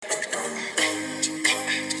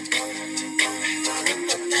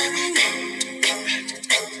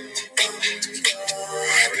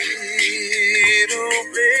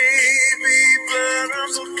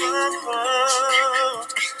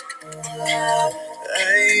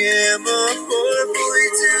am a poor boy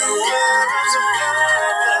till waters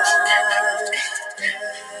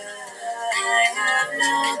I have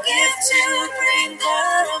no gift to bring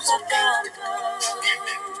bottles of comfort.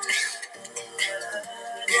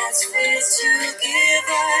 That's fit to give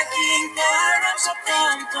a king bottles of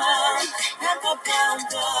pom-pom,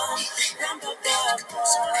 pom-pom-pom-pom, pom-pom-pom-pom.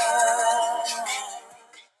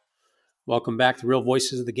 Welcome back to Real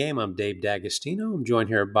Voices of the Game. I'm Dave Dagostino. I'm joined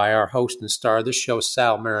here by our host and star of this show,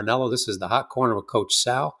 Sal Marinello. This is the Hot Corner with Coach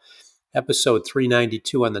Sal, episode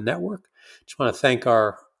 392 on the network. Just want to thank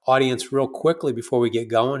our audience real quickly before we get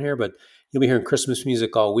going here, but you'll be hearing Christmas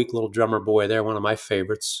music all week. Little Drummer Boy there, one of my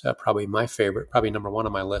favorites, probably my favorite, probably number one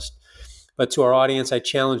on my list. But to our audience, I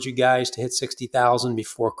challenge you guys to hit 60,000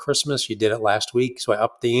 before Christmas. You did it last week, so I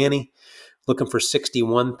upped the ante. Looking for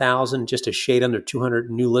 61,000, just a shade under 200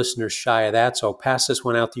 new listeners shy of that. So pass this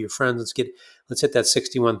one out to your friends. Let's hit that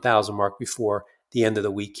 61,000 mark before the end of the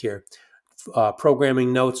week here.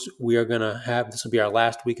 Programming notes, we are going to have, this will be our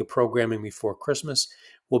last week of programming before Christmas.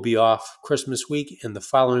 We'll be off Christmas week, and the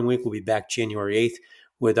following week we'll be back January 8th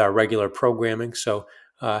with our regular programming. So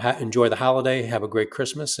enjoy the holiday, have a great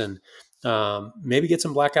Christmas, and maybe get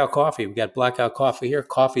some Blackout Coffee. We got Blackout Coffee here.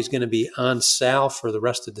 Coffee is going to be on sale for the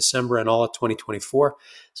rest of December and all of 2024.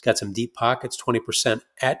 It's got some deep pockets, 20%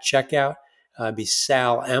 at checkout. It'd be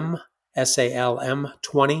SALM, SALM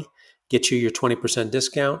 20. Get you your 20%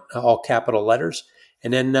 discount, all capital letters.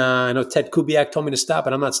 And then I know Ted Kubiak told me to stop,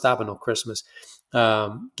 but I'm not stopping till Christmas.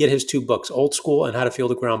 Get his 2 books, Old School and How to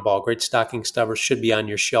Field a Ground Ball. Great stocking stuffers, should be on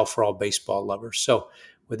your shelf for all baseball lovers. So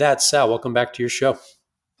with that, Sal, welcome back to your show.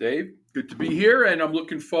 Dave, good to be here, and I'm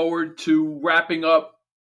looking forward to wrapping up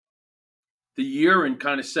the year and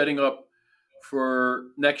kind of setting up for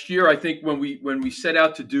next year. I think when we set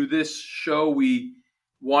out to do this show, we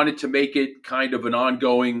wanted to make it kind of an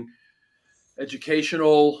ongoing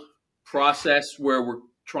educational process where we're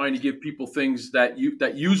trying to give people things that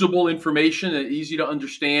usable information and easy to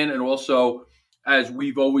understand, and also, as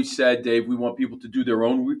we've always said, Dave, we want people to do their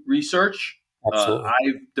own research.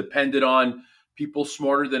 I've depended on people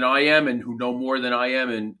smarter than I am and who know more than I am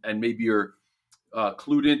and maybe are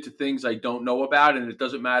clued into things I don't know about. And it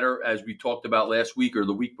doesn't matter, as we talked about last week or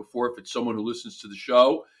the week before, if it's someone who listens to the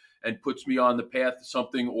show and puts me on the path to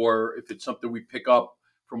something, or if it's something we pick up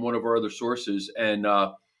from one of our other sources. And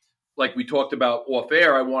like we talked about off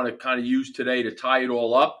air, I want to kind of use today to tie it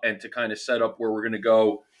all up and to kind of set up where we're going to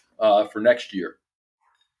go for next year.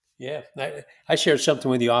 Yeah, I shared something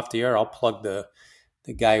with you off the air. I'll plug the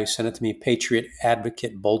guy who sent it to me, Patriot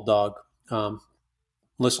Advocate Bulldog.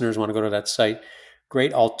 Listeners want to go to that site.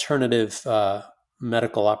 Great alternative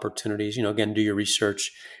medical opportunities. Again, do your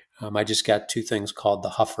research. I just got 2 things called the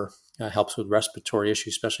Huffer. Helps with respiratory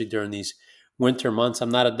issues, especially during these winter months. I'm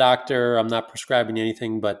not a doctor. I'm not prescribing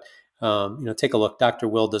anything, but take a look. Dr.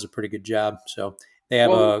 Will does a pretty good job. So they have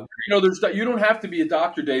you don't have to be a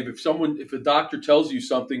doctor, Dave. If a doctor tells you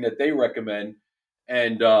something that they recommend,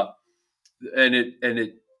 and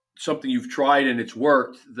it something you've tried and it's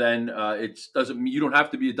worked, then you don't have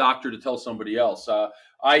to be a doctor to tell somebody else.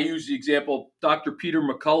 I use the example, Dr. Peter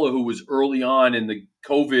McCullough, who was early on in the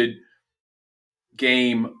COVID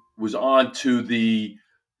game, was on to the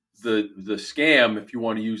scam, if you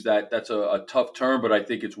want to use that. That's a tough term, but I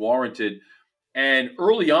think it's warranted. And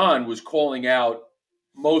early on was calling out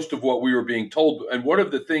most of what we were being told. And one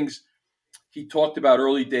of the things he talked about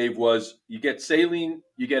early, Dave, was you get saline,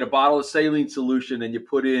 you get a bottle of saline solution, and you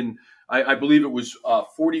put in, I believe it was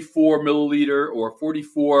 44 milliliter or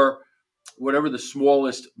 44, whatever the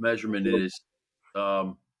smallest measurement is,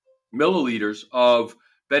 milliliters of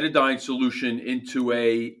betadine solution into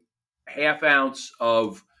a half ounce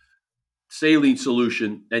of saline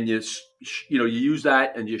solution, and you use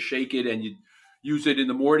that and you shake it and you use it in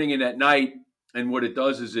the morning and at night. And what it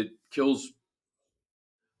does is it kills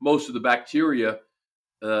most of the bacteria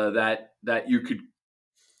that you could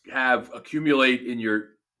have accumulate in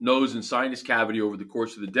your nose and sinus cavity over the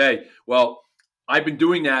course of the day. Well, I've been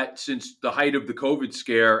doing that since the height of the COVID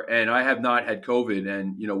scare, and I have not had COVID.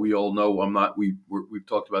 And we all know I'm not. We've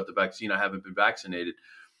talked about the vaccine. I haven't been vaccinated,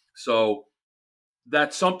 so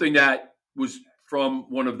that's something that was from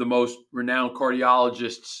one of the most renowned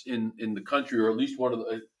cardiologists in the country, or at least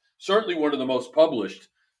certainly one of the most published.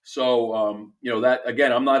 So, that,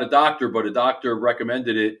 again, I'm not a doctor, but a doctor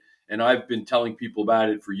recommended it, and I've been telling people about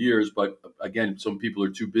it for years. But again, some people are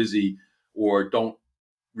too busy or don't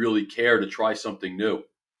really care to try something new.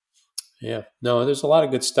 Yeah, no, there's a lot of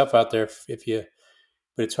good stuff out there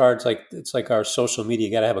but it's hard. It's like our social media.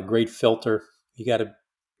 You got to have a great filter. You got to,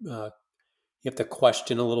 you have to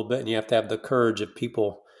question a little bit, and you have to have the courage of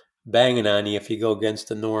people banging on you if you go against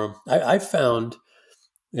the norm. I found,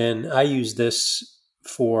 and I use this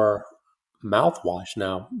for mouthwash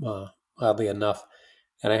now, oddly enough.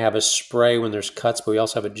 And I have a spray when there's cuts, but we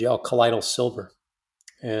also have a gel, Colloidal Silver.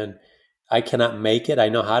 And I cannot make it. I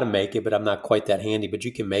know how to make it, but I'm not quite that handy. But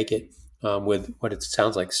you can make it with what it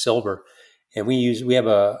sounds like silver. And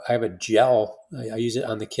I have a gel. I use it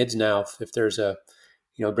on the kids now. If there's a,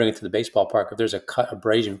 bring it to the baseball park. If there's a cut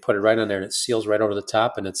abrasion, put it right on there, and it seals right over the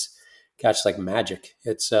top, and it's like magic.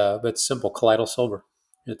 But it's simple, Colloidal Silver.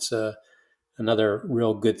 It's another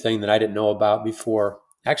real good thing that I didn't know about before.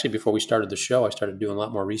 Actually, before we started the show, I started doing a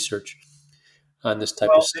lot more research on this type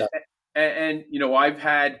of Well, stuff. and I've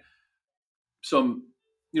had some,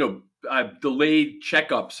 I've delayed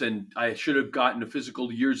checkups, and I should have gotten a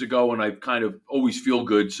physical years ago, and I've kind of always feel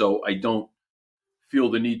good, so I don't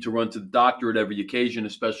feel the need to run to the doctor at every occasion,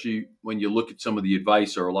 especially when you look at some of the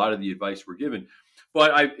advice or a lot of the advice we're given.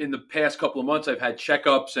 But in the past couple of months, I've had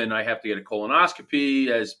checkups, and I have to get a colonoscopy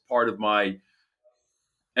as part of my.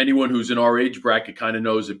 Anyone who's in our age bracket kind of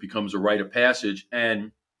knows it becomes a rite of passage.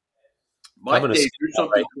 And I'm going to Dave, skip here's that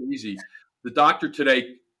right. something crazy. The doctor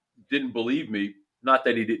today didn't believe me. Not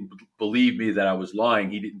that he didn't believe me that I was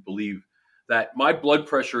lying. He didn't believe that my blood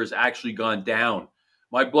pressure has actually gone down.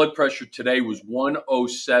 My blood pressure today was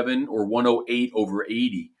 107 or 108 over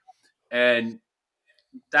 80. And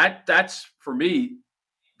that's for me,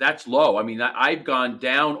 that's low. I mean, I've gone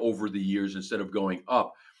down over the years instead of going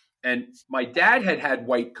up. And my dad had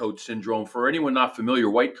white coat syndrome. For anyone not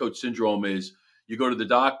familiar, white coat syndrome is you go to the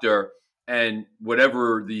doctor and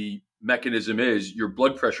whatever the mechanism is, your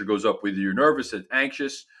blood pressure goes up, whether you're nervous and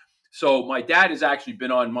anxious. So my dad has actually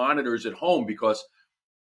been on monitors at home because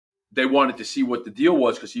they wanted to see what the deal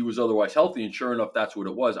was because he was otherwise healthy. And sure enough, that's what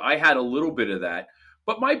it was. I had a little bit of that.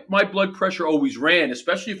 But my blood pressure always ran,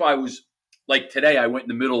 especially if I was like today, I went in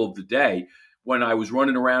the middle of the day when I was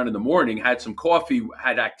running around in the morning, had some coffee,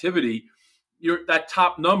 had activity. That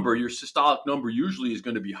top number, your systolic number, usually is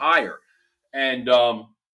going to be higher. And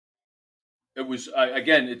it was,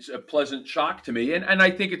 again, it's a pleasant shock to me. And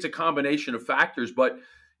I think it's a combination of factors, but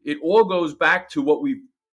it all goes back to what we've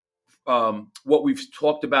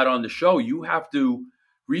talked about on the show. You have to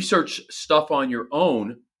research stuff on your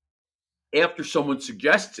own after someone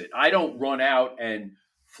suggests it. I don't run out and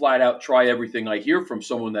flat out try everything I hear from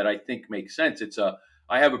someone that I think makes sense.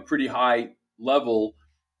 I have a pretty high level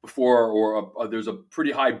before, or there's a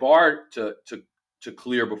pretty high bar to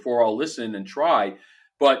clear before I'll listen and try.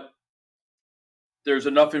 But there's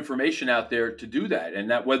enough information out there to do that,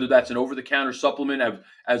 and that whether that's an over-the-counter supplement,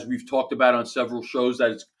 as we've talked about on several shows,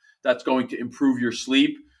 that's going to improve your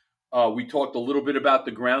sleep. We talked a little bit about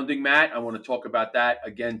the grounding mat. I want to talk about that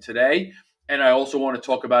again today. And I also want to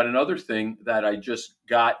talk about another thing that I just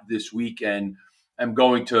got this week, and I'm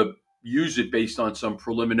going to use it based on some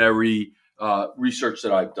preliminary research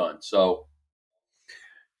that I've done. So,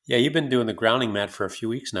 Yeah, you've been doing the grounding mat for a few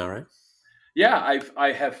weeks now, right? yeah,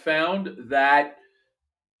 I have found that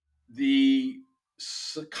the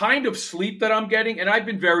kind of sleep that I'm getting, and I've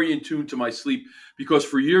been very in tune to my sleep because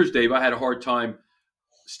for years, Dave, I had a hard time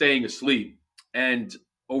staying asleep. And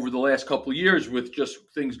over the last couple of years, with just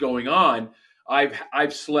things going on,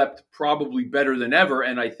 I've slept probably better than ever.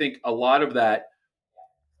 And I think a lot of that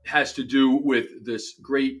has to do with this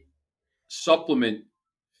great supplement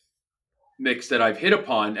mix that I've hit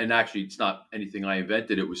upon. And actually, it's not anything I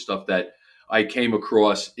invented. It was stuff that I came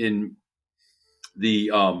across in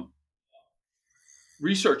the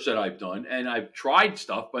research that I've done, and I've tried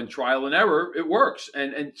stuff, but trial and error, it works.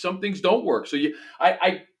 And some things don't work. So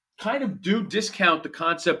I kind of do discount the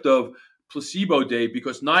concept of placebo, Dave,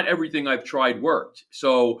 because not everything I've tried worked.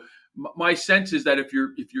 So my sense is that if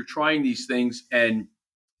you're trying these things and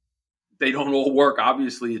they don't all work,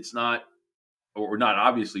 obviously it's not, or not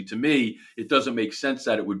obviously, to me, it doesn't make sense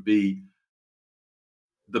that it would be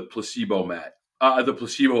the placebo the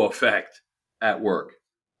placebo effect at work.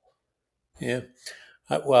 Yeah.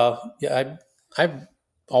 I've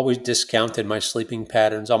always discounted my sleeping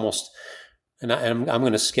patterns almost, and I'm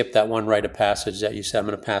going to skip that one rite of passage that you said. I'm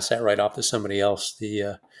going to pass that right off to somebody else.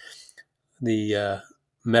 The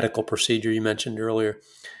medical procedure you mentioned earlier,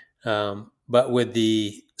 but with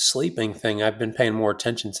the sleeping thing, I've been paying more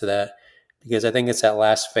attention to that because I think it's that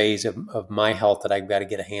last phase of my health that I've got to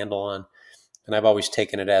get a handle on. And I've always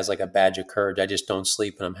taken it as like a badge of courage. I just don't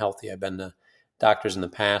sleep and I'm healthy. I've been to doctors in the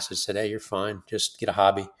past that said, hey, you're fine. Just get a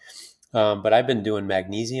hobby. But I've been doing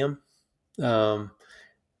magnesium at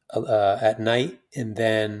night and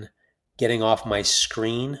then getting off my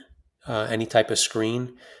screen, any type of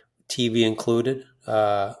screen, TV included,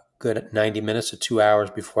 good 90 minutes to 2 hours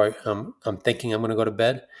before I'm thinking I'm going to go to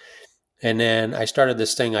bed. And then I started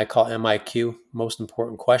this thing I call MIQ, most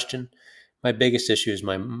important question. My biggest issue is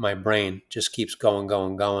my brain just keeps going,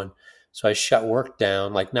 going, going. So I shut work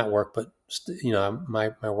down, like not work, but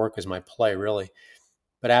my work is my play really.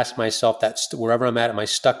 But ask myself that wherever I'm at my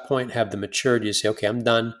stuck point, have the maturity to say, okay, I'm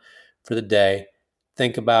done for the day.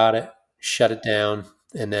 Think about it, shut it down,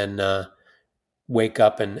 and then wake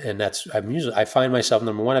up. And I find myself,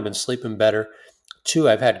 number one, I've been sleeping better. Two,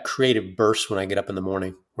 I've had creative bursts when I get up in the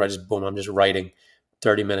morning where I'm just writing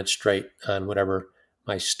 30 minutes straight on whatever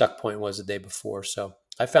my stuck point was the day before. So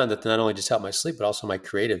I found that not only just helped my sleep, but also my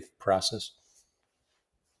creative process.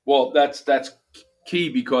 Well, that's key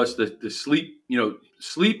because the sleep,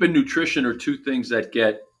 sleep and nutrition are two things that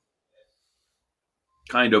get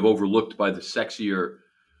kind of overlooked by the sexier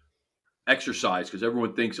exercise because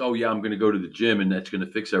everyone thinks, oh yeah, I'm going to go to the gym and that's going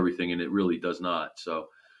to fix everything, and it really does not. So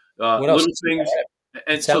What else? little things, It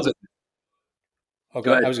and so sounds like, go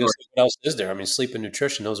okay, ahead. I was going Sorry. to say, what else is there? I mean, sleep and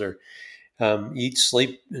nutrition, those are eat,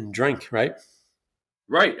 sleep, and drink, right?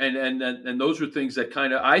 Right, and those are things that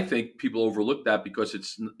kind of I think people overlook that because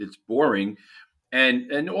it's boring,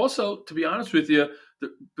 and also to be honest with you,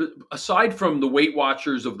 aside from the Weight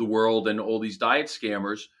Watchers of the world and all these diet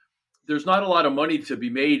scammers, there's not a lot of money to be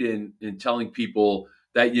made in telling people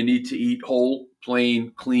that you need to eat whole,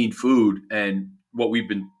 plain, clean food. And what we've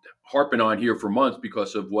been harping on here for months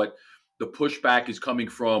because of what the pushback is coming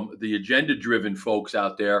from the agenda driven folks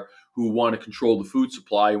out there who want to control the food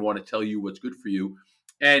supply and want to tell you what's good for you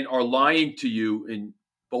and are lying to you in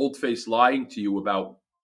bold face lying to you about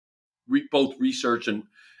both research and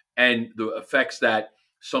the effects that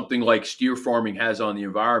something like steer farming has on the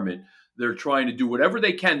environment. They're trying to do whatever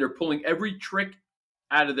they can. They're pulling every trick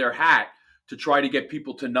out of their hat to try to get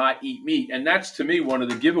people to not eat meat. And that's to me one of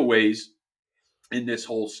the giveaways in this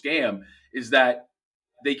whole scam is that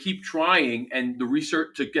they keep trying and the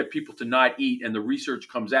research to get people to not eat and the research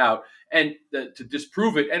comes out and to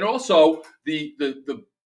disprove it. And also the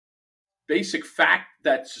basic fact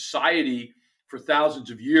that society for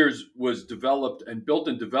thousands of years was developed and built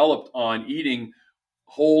and developed on eating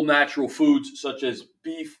whole natural foods such as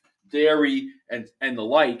beef, dairy, and the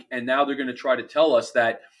like. And now they're going to try to tell us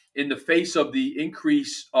that in the face of the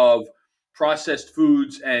increase of processed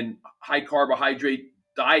foods and high carbohydrate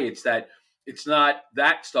diets, that it's not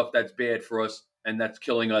that stuff that's bad for us and that's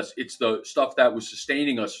killing us. It's the stuff that was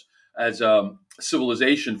sustaining us as a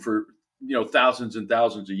civilization for thousands and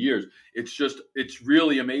thousands of years. It's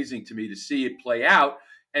really amazing to me to see it play out.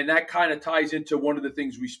 And that kind of ties into one of the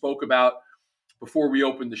things we spoke about before we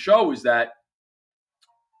opened the show is that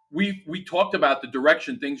we talked about the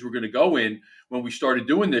direction things were going to go in when we started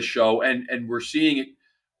doing this show, and we're seeing it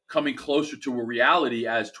coming closer to a reality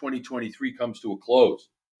as 2023 comes to a close.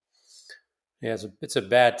 Yeah, it's a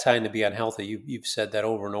bad time to be unhealthy. You've said that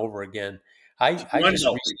over and over again. I just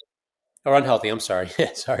Unhealthy. or unhealthy. I'm sorry.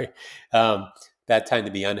 Sorry. Bad time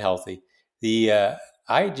to be unhealthy.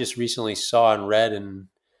 I just recently saw and read, and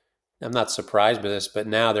I'm not surprised by this, but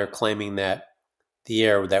now they're claiming that the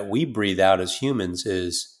air that we breathe out as humans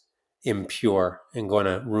is impure and going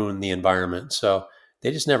to ruin the environment. So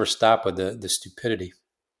they just never stop with the stupidity.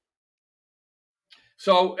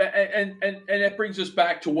 So and that brings us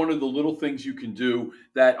back to one of the little things you can do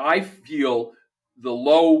that I feel the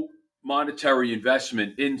low monetary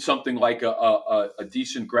investment in something like a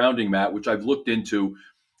decent grounding mat, which I've looked into.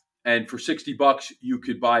 And for $60, you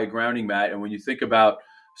could buy a grounding mat. And when you think about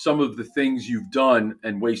some of the things you've done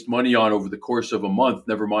and waste money on over the course of a month,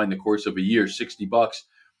 never mind the course of a year, $60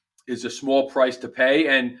 is a small price to pay.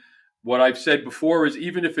 And what I've said before is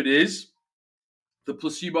even if it is the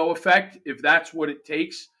placebo effect, if that's what it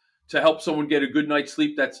takes to help someone get a good night's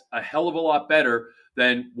sleep, that's a hell of a lot better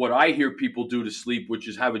than what I hear people do to sleep, which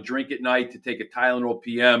is have a drink at night, to take a Tylenol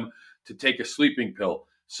PM, to take a sleeping pill.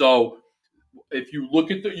 So if you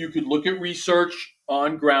look at you could look at research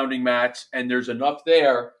on grounding mats, and there's enough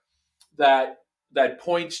there that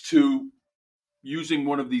points to using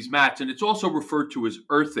one of these mats, and it's also referred to as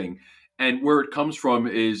earthing. And where it comes from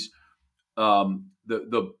is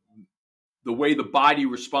the way the body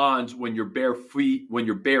responds when your bare feet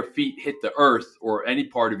hit the earth, or any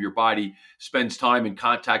part of your body spends time in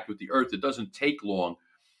contact with the earth. It doesn't take long,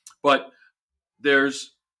 but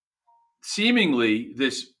there's seemingly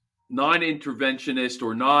this non-interventionist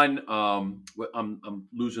or I'm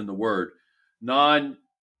losing the word,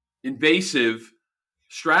 non-invasive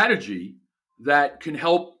strategy that can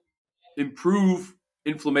help improve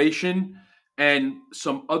inflammation and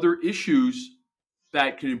some other issues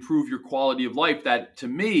that can improve your quality of life, that to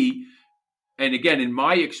me And again, in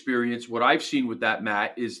my experience, what I've seen with that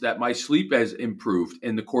mat is that my sleep has improved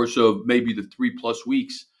in the course of maybe the 3+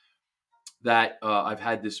 weeks that I've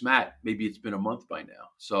had this mat. Maybe it's been a month by now.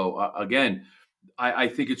 So again, I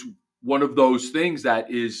think it's one of those things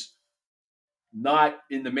that is not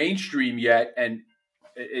in the mainstream yet, and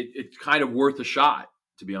it's kind of worth a shot,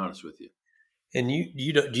 to be honest with you. And do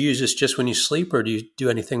you use this just when you sleep, or do you do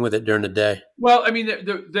anything with it during the day? Well, I mean,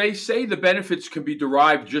 they say the benefits can be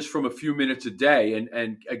derived just from a few minutes a day,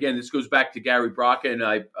 and again, this goes back to Gary Braca, and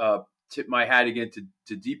I tip my hat again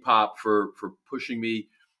to Depop for pushing me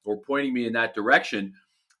or pointing me in that direction.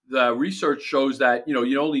 The research shows that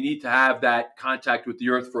you only need to have that contact with the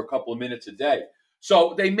earth for a couple of minutes a day.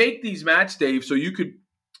 So they make these mats, Dave, so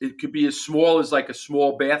it could be as small as like a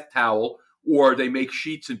small bath towel, or they make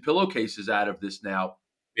sheets and pillowcases out of this now,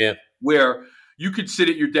 Yeah. where you could sit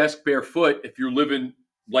at your desk barefoot if you're living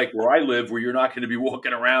like where I live, where you're not going to be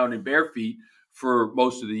walking around in bare feet for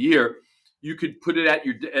most of the year. You could put it at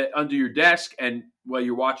your under your desk, and while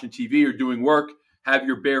you're watching TV or doing work, have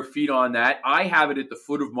your bare feet on that. I have it at the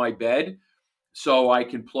foot of my bed, so I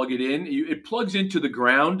can plug it in. It plugs into the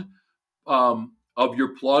ground of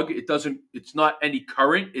your plug. It doesn't. It's not any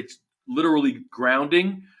current. It's literally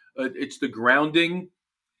grounding. It's the grounding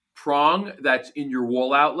prong that's in your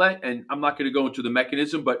wall outlet, and I'm not going to go into the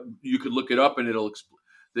mechanism, but you could look it up, and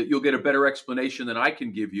that you'll get a better explanation than I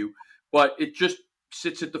can give you. But it just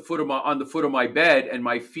sits at the foot of on the foot of my bed, and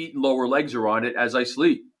my feet and lower legs are on it as I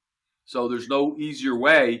sleep. So there's no easier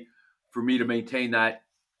way for me to maintain that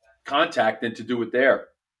contact than to do it there.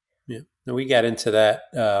 Yeah. And we got into that,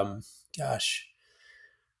 gosh,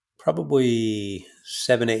 probably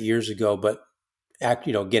 7-8 years ago, but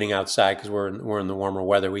getting outside, because we're in the warmer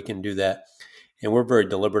weather, we can do that. And we're very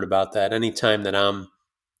deliberate about that. Anytime that I'm,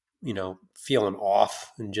 feeling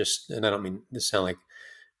off, and I don't mean to sound like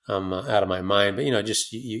I'm out of my mind, but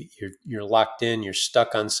just you're locked in, you're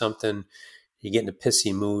stuck on something, you get in a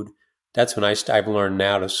pissy mood. That's when I've learned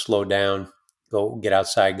now to slow down, go get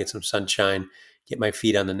outside, get some sunshine, get my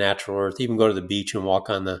feet on the natural earth, even go to the beach and walk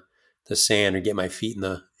on the sand, or get my feet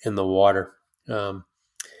in the water.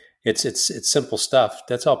 It's simple stuff.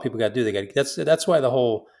 That's all people got to do. That's why the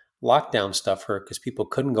whole lockdown stuff hurt, because people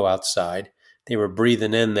couldn't go outside. They were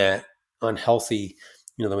breathing in that unhealthy,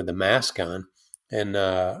 with the mask on,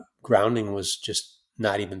 and grounding was just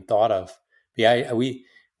not even thought of. But yeah,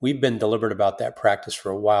 we've been deliberate about that practice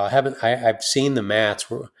for a while. I've seen the mats.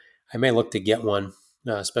 Where I may look to get one,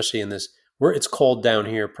 especially in this where it's cold down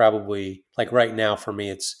here. Probably like right now for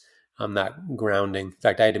me, I'm not grounding. In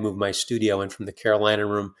fact, I had to move my studio in from the Carolina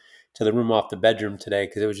room to the room off the bedroom today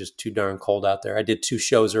because it was just too darn cold out there. I did 2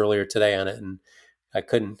 shows earlier today on it, and I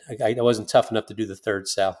couldn't. I wasn't tough enough to do the third,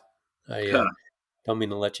 Sal. I don't mean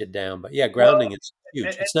to let you down, but yeah, Well, grounding is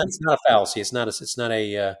huge. It's not a fallacy. It's not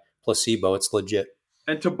a placebo. It's legit.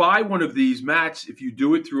 and to buy one of these mats, if you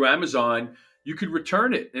do it through Amazon, you could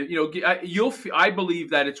return it. I believe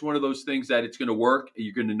that it's one of those things that it's going to work.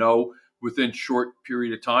 You're going to know within short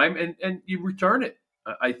period of time, and you return it.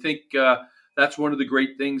 I think that's one of the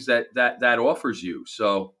great things that offers you.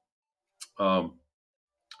 So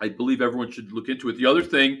I believe everyone should look into it. The other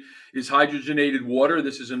thing is hydrogenated water.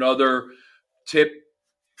 This is another tip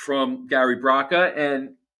from Gary Braca,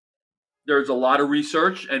 and there's a lot of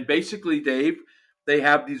research. And basically, Dave, they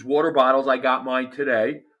have these water bottles. I got mine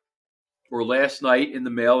today or last night in the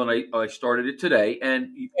mail, and I started it today. And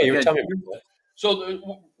Yeah, you were again, telling me about that.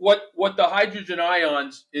 so what the hydrogen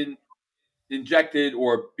ions injected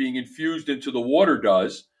or being infused into the water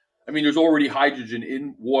does, I mean, there's already hydrogen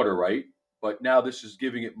in water, right? But now this is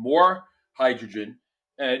giving it more hydrogen.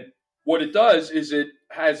 And what it does is it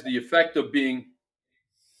has the effect of being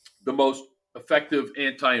the most effective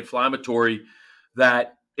anti-inflammatory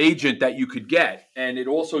that agent that you could get. And it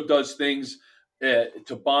also does things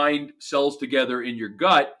to bind cells together in your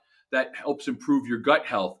gut that helps improve your gut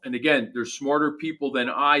health. And again, there's smarter people than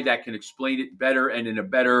I that can explain it better and in a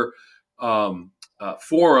better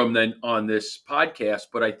forum than on this podcast.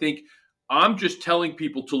 But I think I'm just telling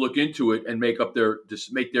people to look into it and make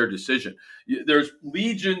their decision. There's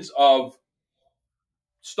legions of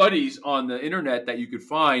studies on the internet that you could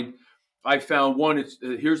find. I found one.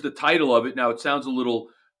 Here's the title of it. Now it sounds a little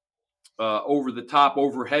over the top,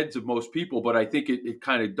 over heads of most people, but I think it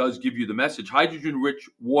kind of does give you the message. Hydrogen-rich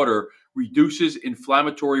water reduces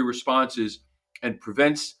inflammatory responses and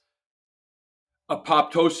prevents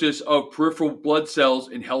apoptosis of peripheral blood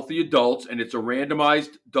cells in healthy adults, and it's a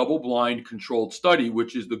randomized, double-blind, controlled study,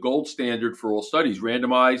 which is the gold standard for all studies,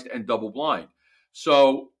 randomized and double-blind.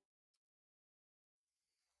 So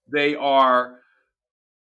they are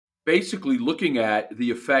basically looking at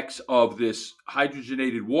the effects of this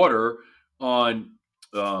hydrogenated water on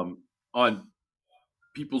on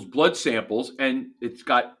people's blood samples, and it's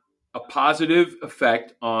got a positive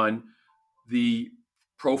effect on the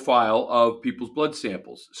profile of people's blood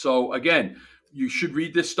samples. So again, you should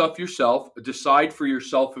read this stuff yourself, decide for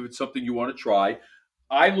yourself if it's something you want to try.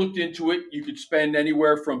 I looked into it. You could spend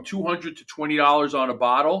anywhere from $200 to $20 on a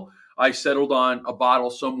bottle. I settled on a bottle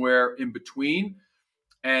somewhere in between.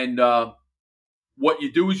 And what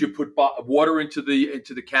you do is you put water into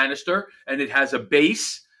the canister, and it has a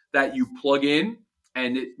base that you plug in.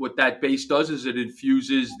 And what that base does is it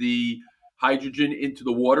infuses the hydrogen into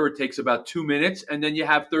the water. It takes about 2 minutes, and then you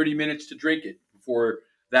have 30 minutes to drink it before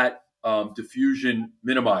that diffusion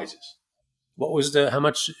minimizes. What was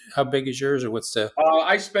how big is yours, or what's the,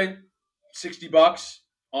 I spent $60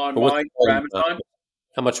 on or what's mine for the, Amazon.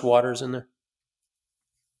 how much water is in there?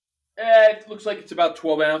 It looks like it's about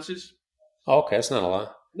 12 ounces. Oh, okay, that's not a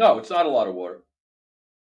lot. No, it's not a lot of water.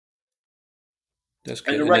 That's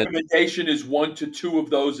good. And the recommendation is 1 to 2 of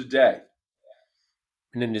those a day.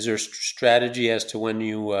 And then is there a strategy as to when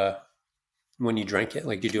you drink it?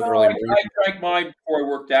 Like, do you do it early? I drank mine before I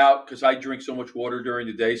worked out because I drink so much water during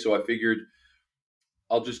the day. So I figured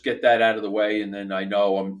I'll just get that out of the way, and then I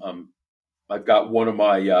know I've got one of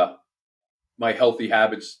my my healthy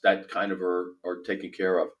habits that kind of are taken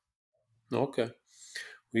care of. Okay.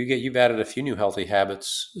 Well, you've added a few new healthy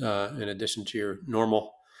habits in addition to your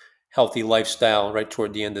normal healthy lifestyle right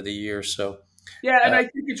toward the end of the year. So yeah, and I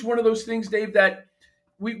think it's one of those things, Dave, that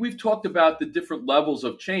we've talked about the different levels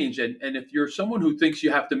of change, and if you're someone who thinks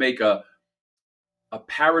you have to make a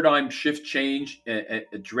paradigm shift change, a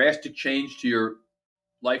drastic change to your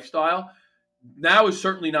lifestyle, now is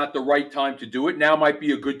certainly not the right time to do it. Now might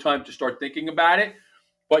be a good time to start thinking about it.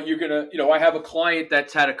 But you're gonna, I have a client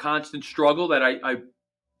that's had a constant struggle that I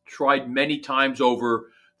tried many times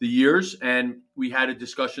over the years, and we had a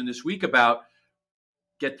discussion this week about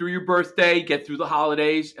get through your birthday, get through the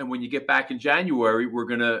holidays, and when you get back in January, we're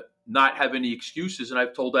gonna not have any excuses. And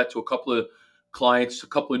I've told that to a couple of clients, a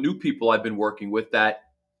couple of new people I've been working with that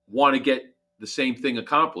want to get the same thing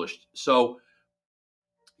accomplished. So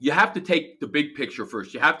you have to take the big picture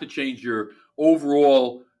first. You have to change your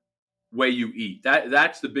overall way you eat.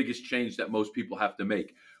 That's the biggest change that most people have to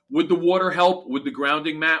make. Would the water help? Would the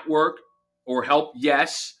grounding mat work or help?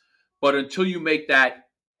 Yes. But until you make that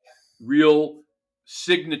real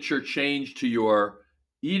signature change to your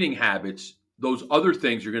eating habits, those other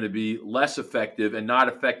things are going to be less effective and not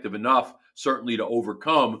effective enough, certainly, to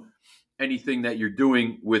overcome anything that you're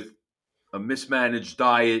doing with a mismanaged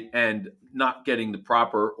diet and not getting the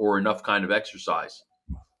proper or enough kind of exercise.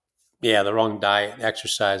 Yeah, the wrong diet,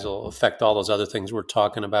 exercise will affect all those other things we're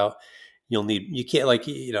talking about. You can't, like,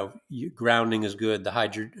 grounding is good. The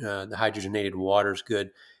hydrogenated water is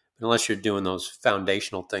good. But unless you're doing those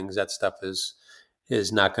foundational things, that stuff is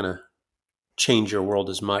not going to change your world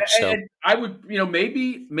as much. So and I would,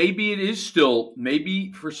 maybe it is still,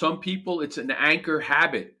 maybe for some people, it's an anchor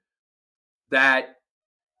habit that,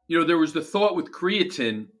 there was the thought with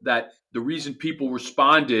creatine that the reason people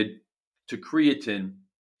responded to creatine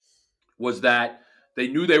was that they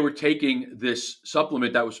knew they were taking this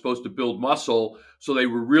supplement that was supposed to build muscle. So they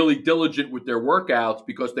were really diligent with their workouts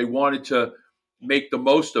because they wanted to make the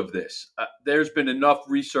most of this. There's been enough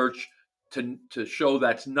research to show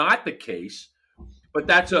that's not the case, but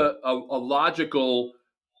that's a logical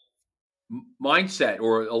mindset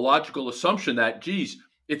or a logical assumption that, geez,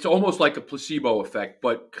 it's almost like a placebo effect,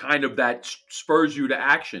 but kind of that spurs you to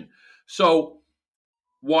action. So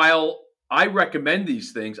while I recommend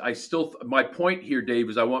these things, my point here, Dave,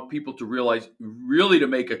 is I want people to realize really to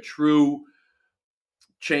make a true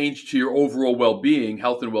change to your overall well-being,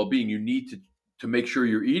 health and well-being, you need to make sure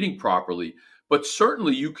you're eating properly. But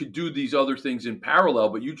certainly you could do these other things in parallel,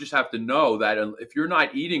 but you just have to know that if you're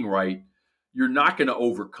not eating right, you're not going to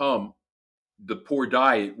overcome the poor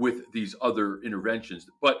diet with these other interventions.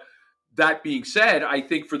 But that being said, I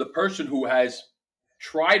think for the person who has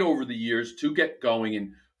tried over the years to get going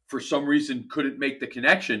and for some reason couldn't make the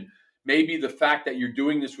connection, maybe the fact that you're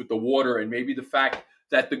doing this with the water and maybe the fact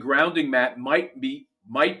that the grounding mat might be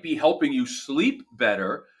helping you sleep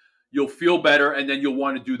better, you'll feel better, and then you'll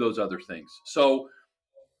want to do those other things. So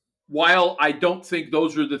while I don't think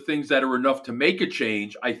those are the things that are enough to make a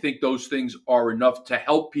change, I think those things are enough to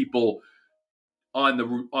help people on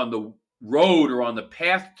the road or on the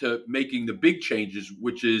path to making the big changes,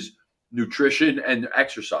 which is nutrition and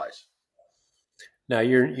exercise. now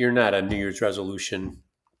you're not a New Year's resolution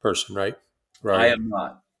person, right? I am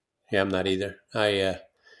not. Yeah, I'm not either.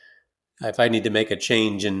 If I need to make a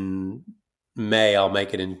change in May. I'll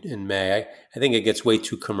make it in May. I think it gets way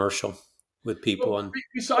too commercial with people. Well, And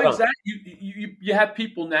besides that, you have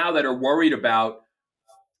people now that are worried about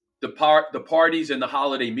the parties and the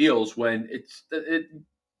holiday meals when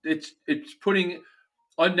it's putting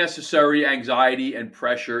unnecessary anxiety and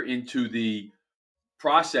pressure into the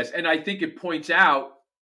process. And I think it points out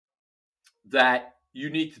that you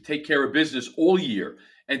need to take care of business all year.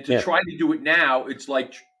 And to yeah, try to do it now, it's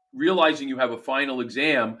like realizing you have a final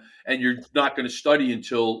exam and you're not going to study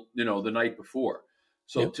until, the night before.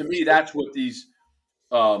 So yeah, to me, that's what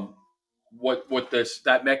um,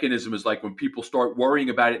 that mechanism is like when people start worrying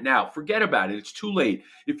about it now. Forget about it. It's too late.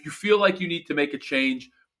 If you feel like you need to make a change,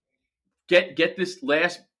 get this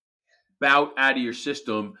last bout out of your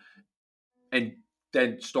system and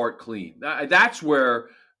then start clean. That's where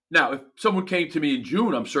now, if someone came to me in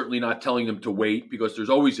June, I'm certainly not telling them to wait because there's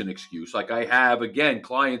always an excuse. Like I have, again,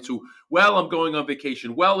 clients who, well, I'm going on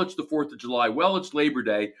vacation. Well, it's the 4th of July. Well, it's Labor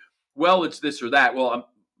Day. Well, it's this or that. Well,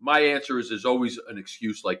 my answer is there's always an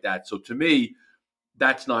excuse like that. So to me,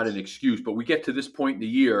 that's not an excuse. But we get to this point in the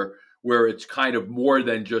year where it's kind of more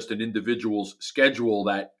than just an individual's schedule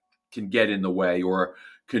that can get in the way or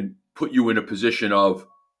can put you in a position of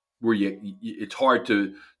where it's hard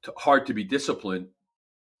to be disciplined.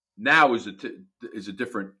 Now is a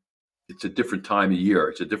different it's a different time of year.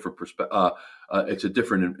 It's a different it's a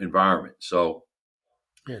different environment. So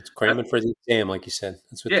yeah. It's that, cramming for the exam, like you said.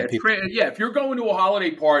 That's what yeah, the people. yeah. If you're going to a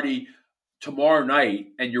holiday party tomorrow night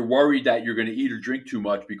and you're worried that you're going to eat or drink too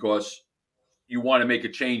much because you want to make a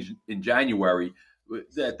change in January,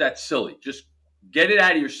 that's silly. Just get it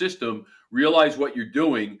out of your system. Realize what you're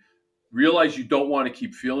doing. Realize you don't want to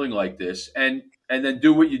keep feeling like this, and then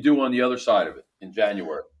do what you do on the other side of it in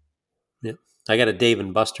January. Yeah, I got a Dave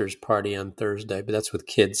and Buster's party on Thursday, but that's with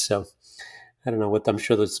kids, so I don't know what. I'm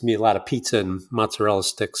sure there's gonna be a lot of pizza and mozzarella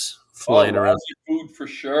sticks Oh, flying around. lousy food for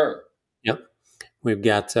sure. Yep, we've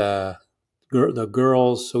got the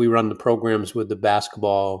girls. So we run the programs with the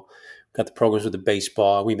basketball. Got the programs with the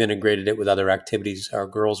baseball. We've integrated it with other activities. Our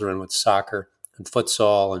girls are in with soccer and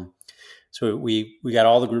futsal, and so we got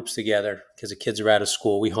all the groups together because the kids are out of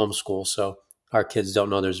school. We homeschool, so our kids don't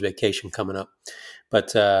know there's vacation coming up.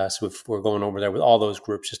 But so if we're going over there with all those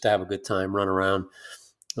groups just to have a good time, run around,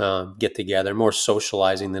 get together, more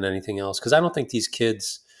socializing than anything else. Because I don't think these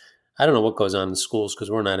kids, I don't know what goes on in schools because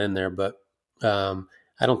we're not in there, but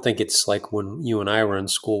I don't think it's like when you and I were in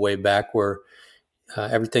school way back where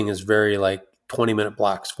everything is very like 20-minute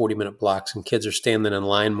blocks, 40-minute blocks, and kids are standing in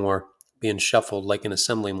line more, being shuffled like an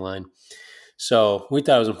assembly line. So we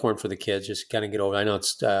thought it was important for the kids just kind of get over. I know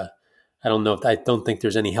it's. I don't think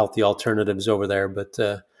there's any healthy alternatives over there, but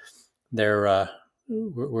they're.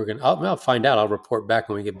 We're gonna. I'll find out. I'll report back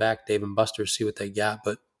when we get back. Dave and Buster, see what they got,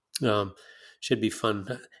 but should be fun.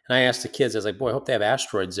 And I asked the kids. I was like, "Boy, I hope they have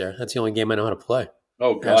asteroids there. That's the only game I know how to play."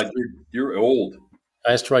 Oh God, you're old.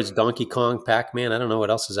 Asteroids, Donkey Kong, Pac Man. I don't know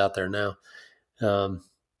what else is out there now. But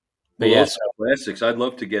Well, yeah, those are classics. I'd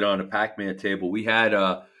love to get on a Pac-Man table. We had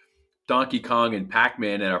Donkey Kong and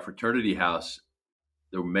Pac-Man at our fraternity house.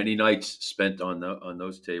 There were many nights spent on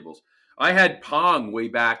those tables. I had Pong way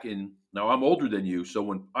back in. Now I'm older than you, so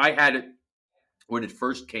when I had it when it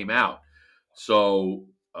first came out, so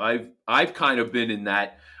I've kind of been in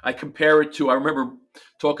that. I compare it to. I remember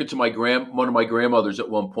talking to one of my grandmothers at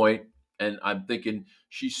one point, and I'm thinking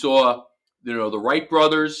she saw the Wright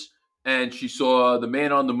brothers, and she saw the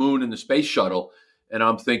man on the moon and the space shuttle, and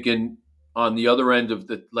I'm thinking on the other end of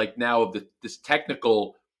this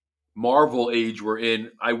technical Marvel age we're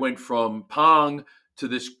in, I went from Pong to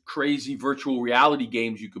this crazy virtual reality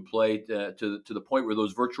games you could play to the point where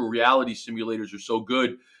those virtual reality simulators are so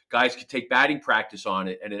good, guys could take batting practice on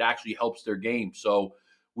it, and it actually helps their game. So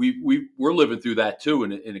we're living through that too,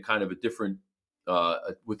 in a kind of a different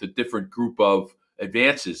with a different group of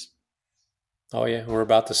advances. oh yeah, we're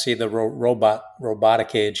about to see the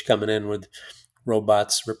robotic age coming in with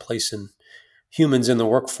robots replacing humans in the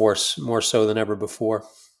workforce more so than ever before.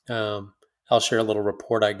 Um, I'll share a little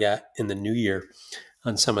report I got in the new year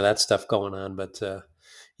on some of that stuff going on. But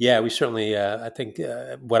yeah, we certainly, I think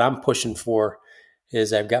what I'm pushing for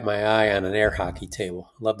is I've got my eye on an air hockey table.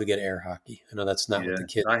 I'd love to get air hockey. I know that's not what Yeah, the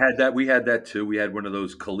kids. I had that. We had that too. We had one of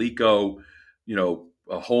those Coleco,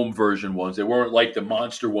 home version ones. They weren't like the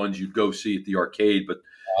monster ones you'd go see at the arcade, but it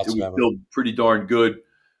That's was what I still pretty darn good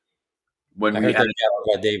when I we heard had they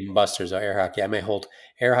it. got Dave and Buster's air hockey. I may hold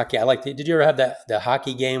air hockey. I like. Did you ever have the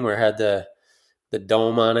hockey game where it had the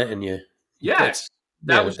dome on it and you it's Yes,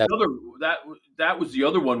 that yeah was that the other that was the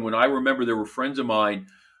other one. When I remember, there were friends of mine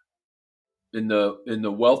in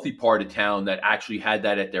the wealthy part of town that actually had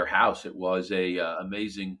that at their house. It was a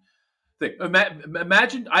amazing thing.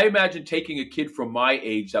 I imagine taking a kid from my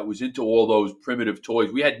age that was into all those primitive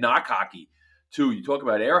toys. We had knock hockey too. You talk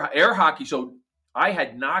about air hockey. So I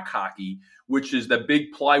had knock hockey, which is the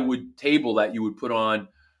big plywood table that you would put on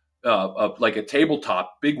like a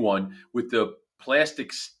tabletop, big one with the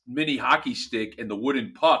plastic mini hockey stick and the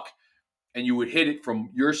wooden puck, and you would hit it from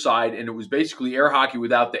your side, and it was basically air hockey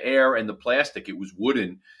without the air and the plastic. It was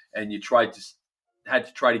wooden, and you had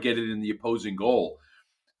to try to get it in the opposing goal.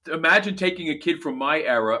 Imagine taking a kid from my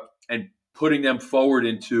era and putting them forward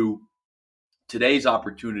into today's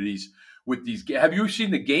opportunities with these. Have you seen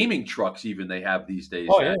the gaming trucks even they have these days?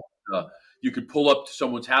 Oh yeah. You could pull up to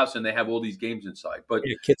someone's house and they have all these games inside. But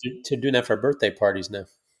Yeah, kids are doing that for birthday parties now.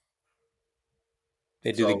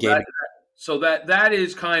 They do the game. That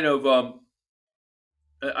is kind of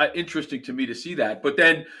interesting to me to see that. But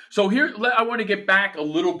then, so here, I want to get back a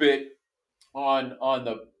little bit on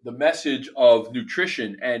the message of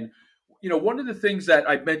nutrition. And one of the things that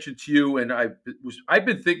I mentioned to you, and I've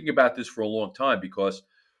been thinking about this for a long time, because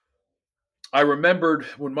I remembered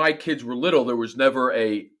when my kids were little, there was never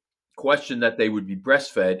a question that they would be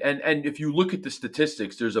breastfed. And if you look at the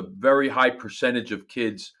statistics, there's a very high percentage of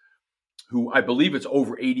kids who, I believe it's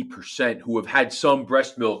over 80%, who have had some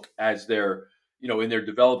breast milk as their, in their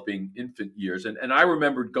developing infant years. And I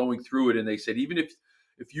remembered going through it, and they said, even if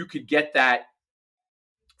you could get that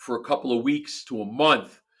for a couple of weeks to a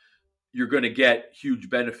month, you're going to get huge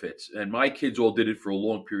benefits. And my kids all did it for a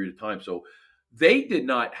long period of time. So they did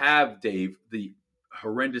not have, Dave, the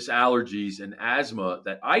horrendous allergies and asthma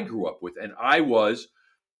that I grew up with. And I was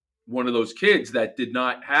one of those kids that did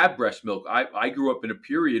not have breast milk. I grew up in a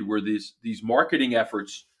period where these marketing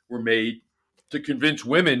efforts were made to convince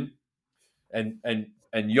women and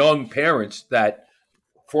young parents that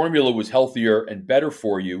formula was healthier and better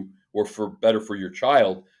for you, or better for your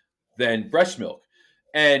child, than breast milk.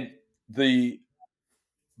 And the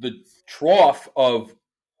trough of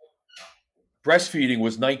breastfeeding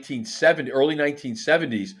was early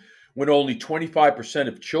 1970s, when only 25%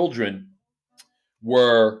 of children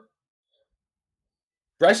were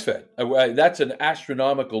breastfed. That's an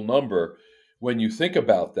astronomical number when you think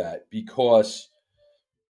about that, because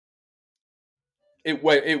there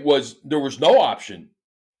was no option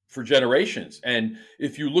for generations. And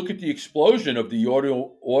if you look at the explosion of the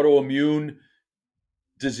autoimmune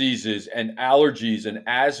diseases and allergies and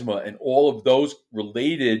asthma and all of those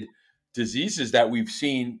related diseases that we've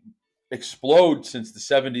seen explode since the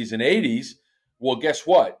 70s and 80s, well, guess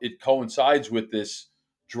what? It coincides with this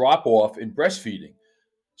drop off in breastfeeding.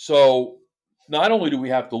 So not only do we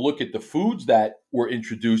have to look at the foods that were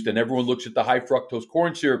introduced, and everyone looks at the high fructose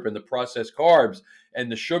corn syrup and the processed carbs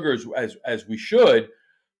and the sugars as we should,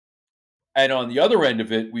 and on the other end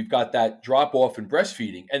of it, we've got that drop off in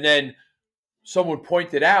breastfeeding. And then someone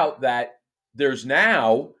pointed out that there's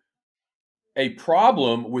now a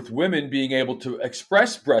problem with women being able to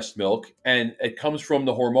express breast milk, and it comes from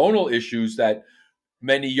the hormonal issues that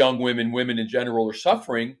many young women in general, are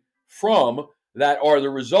suffering from, that are the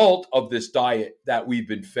result of this diet that we've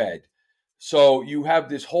been fed. So you have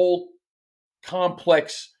this whole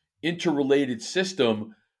complex, interrelated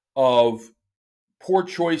system of poor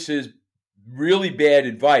choices, really bad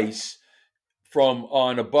advice from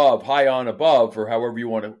on above, high on above, or however you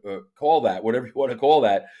want to call that, whatever you want to call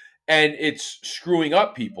that. And it's screwing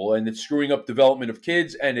up people, and it's screwing up development of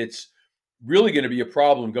kids, and it's really going to be a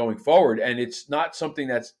problem going forward. And it's not something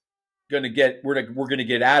that's we're going to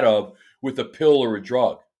get out of with a pill or a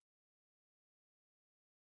drug.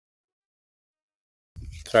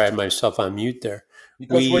 Sorry, I had myself on mute there.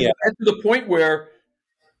 Because when you get to the point where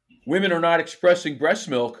women are not expressing breast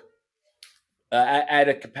milk at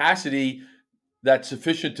a capacity that's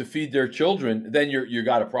sufficient to feed their children, then you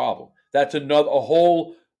got a problem. That's a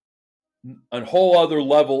whole other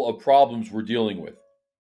level of problems we're dealing with.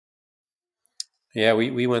 Yeah,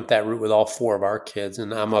 we went that route with all four of our kids,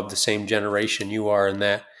 and I'm of the same generation you are, in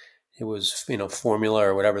that it was formula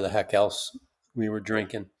or whatever the heck else we were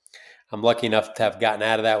drinking. I'm lucky enough to have gotten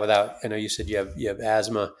out of that without. I know you said you have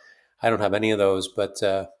asthma. I don't have any of those, but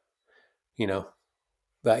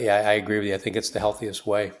But yeah, I agree with you. I think it's the healthiest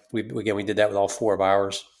way. We did that with all four of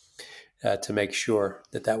ours to make sure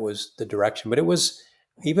that was the direction. But it was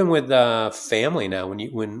even with family now.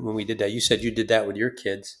 When we did that, you said you did that with your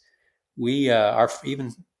kids. We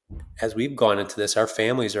even as we've gone into this, our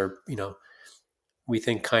families are we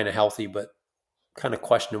think kind of healthy, but kind of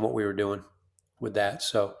questioning what we were doing with that.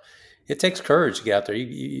 So it takes courage to get out there.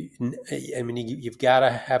 You've got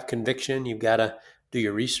to have conviction. You've got to do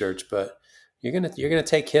your research, but you're gonna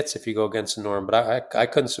take hits if you go against the norm. But I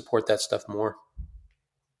couldn't support that stuff more.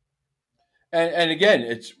 And again,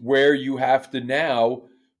 it's where you have to now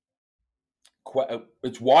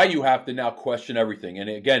it's why you have to now question everything. And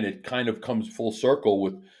again, it kind of comes full circle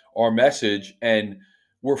with our message. And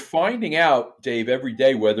we're finding out, Dave, every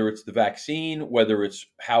day, whether it's the vaccine, whether it's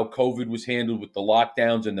how COVID was handled with the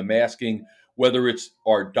lockdowns and the masking, whether it's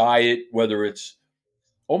our diet, whether it's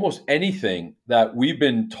almost anything, that we've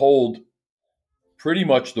been told pretty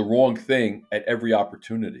much the wrong thing at every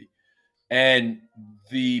opportunity. And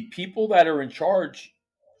the people that are in charge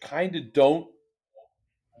kind of don't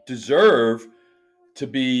deserve to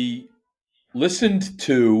be listened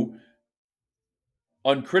to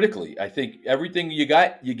uncritically. I think everything you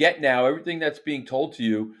get now, everything that's being told to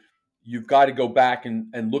you, you've got to go back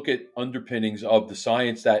and look at underpinnings of the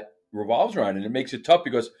science that revolves around it. And it makes it tough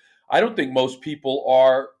because I don't think most people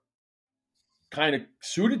are kind of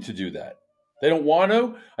suited to do that. They don't want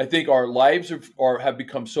to. I think our lives have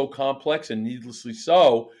become so complex, and needlessly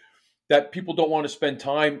so, that people don't want to spend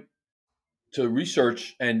time to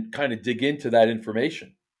research and kind of dig into that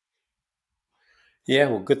information. Yeah,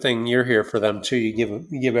 well, good thing you're here for them too. You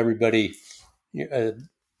give everybody, I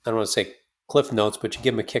don't want to say cliff notes, but you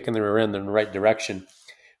give them a kick in the rear end in the right direction.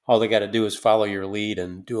 All they got to do is follow your lead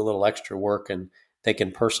and do a little extra work, and they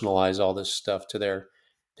can personalize all this stuff to their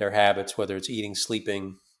habits, whether it's eating,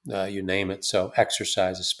 sleeping, you name it. So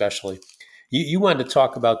exercise, especially. You wanted to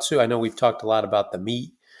talk about too. I know we've talked a lot about the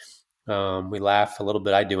meat. We laugh a little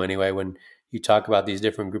bit. I do anyway when you talk about these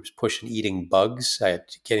different groups pushing eating bugs. I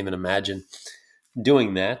can't even imagine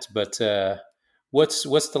doing that. But what's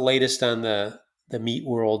the latest on the meat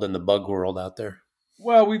world and the bug world out there?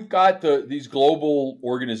 Well, we've got these global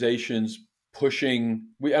organizations pushing.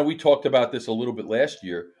 We talked about this a little bit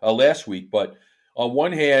last week. But on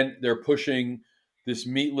one hand, they're pushing this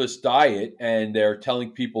meatless diet, and they're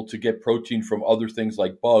telling people to get protein from other things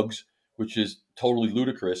like bugs, which is totally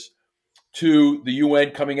ludicrous. To the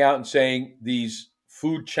UN coming out and saying these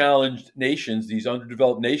food challenged nations, these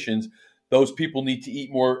underdeveloped nations, those people need to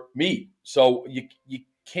eat more meat. So you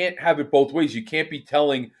can't have it both ways. You can't be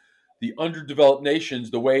telling the underdeveloped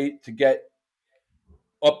nations the way to get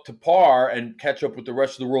up to par and catch up with the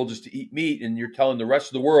rest of the world is to eat meat, and you're telling the rest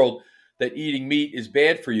of the world that eating meat is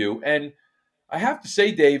bad for you. And I have to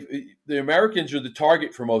say, Dave, the Americans are the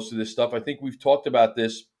target for most of this stuff. I think we've talked about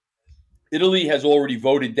this. Italy has already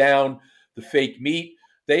voted down the fake meat.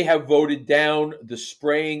 They have voted down the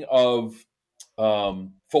spraying of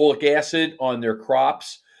folic acid on their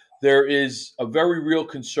crops. There is a very real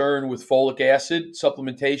concern with folic acid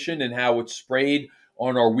supplementation and how it's sprayed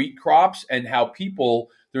on our wheat crops, and how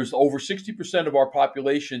there's over 60% of our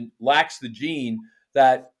population lacks the gene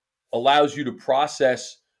that allows you to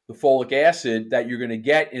process the folic acid that you're going to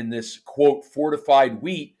get in this, quote, fortified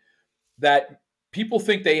wheat, that people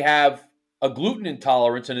think they have a gluten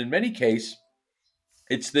intolerance. And in many cases,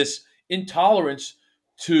 it's this intolerance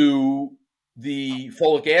to the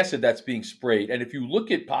folic acid that's being sprayed. And if you look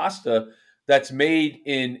at pasta that's made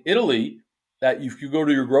in Italy, that if you go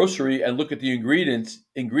to your grocery and look at the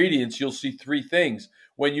ingredients, you'll see three things.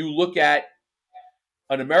 When you look at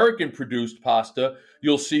an American produced pasta,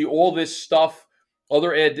 you'll see all this stuff,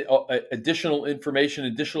 other additional information,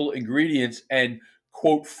 additional ingredients, and,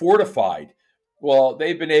 quote, fortified. Well,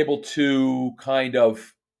 they've been able to kind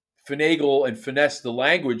of finagle and finesse the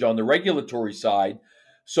language on the regulatory side.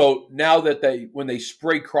 So now that when they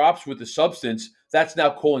spray crops with the substance, that's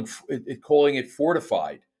now calling it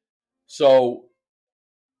fortified. So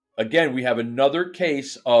again, we have another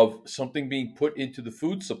case of something being put into the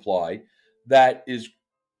food supply that is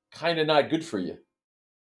kind of not good for you.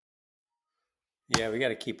 Yeah, we got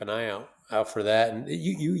to keep an eye out for that. And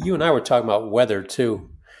you and I were talking about weather too.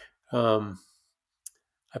 Um,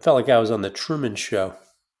 I felt like I was on the Truman Show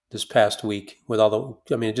this past week with all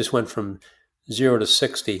the. I mean, it just went from 0 to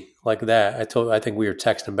 60 like that. I think we were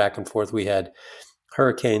texting back and forth. We had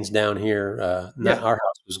hurricanes down here. Not Yeah. our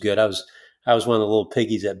house was good. I was one of the little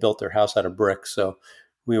piggies that built their house out of bricks, so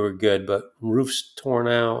we were good. But roofs torn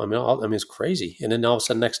out. I mean, it's crazy. And then all of a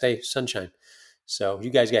sudden, next day, sunshine. So you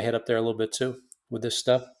guys got hit up there a little bit too with this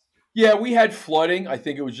stuff. Yeah, we had flooding. I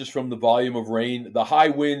think it was just from the volume of rain. The high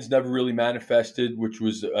winds never really manifested, which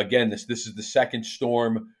was, again, this is the second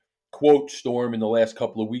storm, quote, storm in the last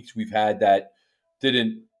couple of weeks we've had that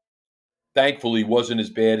didn't, thankfully, wasn't as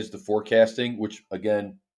bad as the forecasting, which,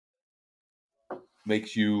 again,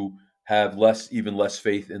 makes you have even less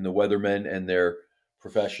faith in the weathermen and their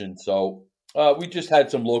profession. So we just had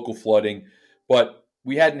some local flooding, but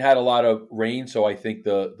we hadn't had a lot of rain, so I think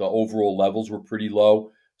the overall levels were pretty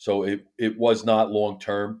low. So it was not long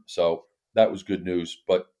term. So that was good news.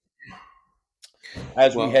 But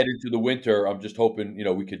As we Well, head into the winter, I'm just hoping,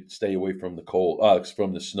 we could stay away from the cold,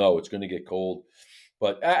 from the snow. It's going to get cold.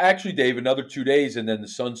 But actually, Dave, another 2 days, and then the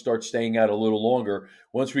sun starts staying out a little longer.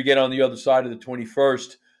 Once we get on the other side of the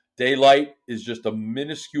 21st, daylight is just a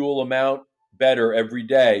minuscule amount better every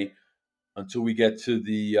day until we get to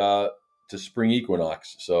the to spring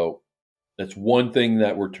equinox. So that's one thing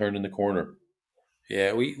that we're turning the corner.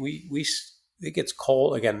 yeah, it gets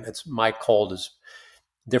cold again. It's my cold is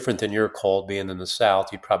different than your cold being in the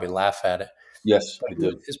South. You'd probably laugh at it, Yes, but I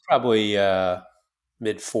do. it's probably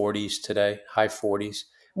mid 40s today, high 40s.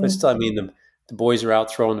 But Mm. still, I mean, the boys are out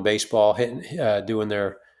throwing the baseball, hitting, doing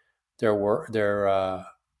their work,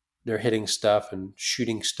 their hitting stuff and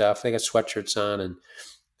shooting stuff. They got sweatshirts on, and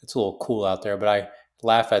it's a little cool out there. But I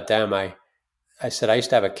laugh at them. I said I used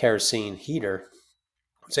to have a kerosene heater,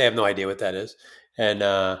 which I have no idea what that is, and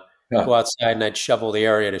go Huh. outside and I'd shovel the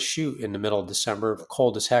area to shoot in the middle of December,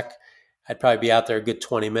 cold as heck. I'd probably be out there a good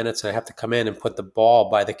 20 minutes, and I'd have to come in and put the ball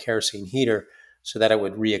by the kerosene heater so that it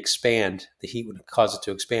would re-expand. The heat would cause it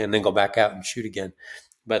to expand, and then go back out and shoot again.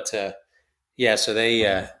 But yeah, so they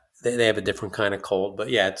have a different kind of cold. But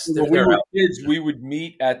yeah, it's When we they're were out. kids, we would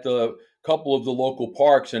meet at the couple of the local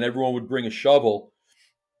parks, and everyone would bring a shovel.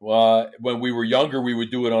 When we were younger, we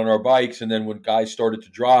would do it on our bikes, and then when guys started to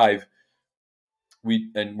drive,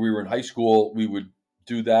 we were in high school, we would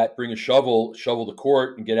do that, bring a shovel the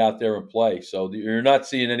court, and get out there and play. So you're not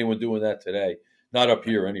seeing anyone doing that today, not up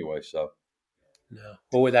here anyway. So No,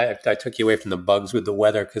 what would I took you away from the bugs with the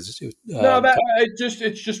weather because no, that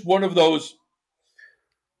it's just one of those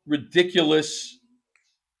ridiculous.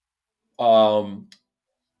 Um,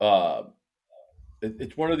 uh,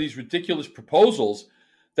 it's one of these ridiculous proposals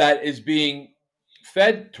that is being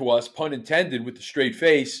fed to us, pun intended, with the straight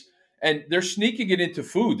face, and they're sneaking it into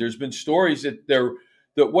food. There's been stories that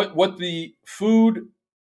what the food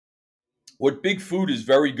what big food is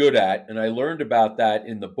very good at, and I learned about that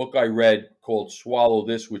in the book I read called Swallow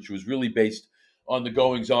This, which was really based on the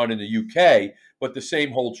goings on in the UK, but the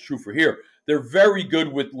same holds true for here. They're very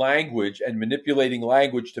good with language and manipulating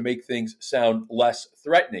language to make things sound less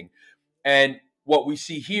threatening. And what we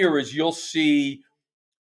see here is you'll see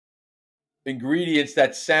ingredients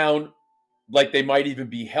that sound like they might even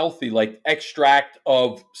be healthy, like extract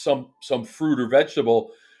of some fruit or vegetable,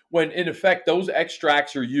 when in effect those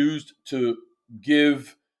extracts are used to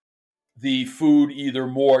give the food either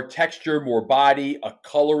more texture, more body, a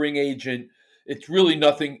coloring agent. It's really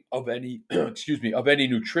nothing of any excuse me, of any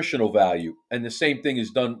nutritional value. And the same thing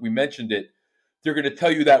is done, we mentioned it. They're going to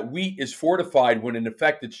tell you that wheat is fortified when in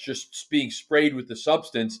effect it's just being sprayed with the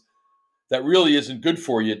substance that really isn't good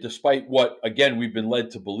for you, despite what, again, we've been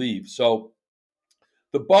led to believe. So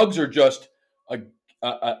the bugs are just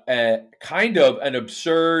a kind of an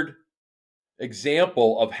absurd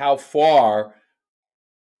example of how far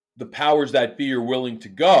the powers that be are willing to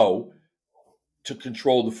go to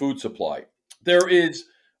control the food supply. There is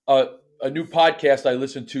a new podcast I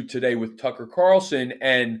listened to today with Tucker Carlson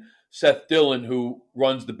and Seth Dillon, who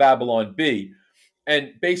runs the Babylon Bee.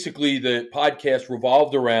 And basically, the podcast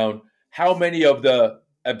revolved around how many of the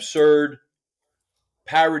absurd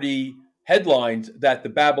parody headlines that the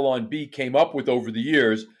Babylon Bee came up with over the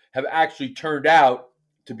years have actually turned out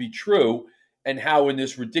to be true, and how in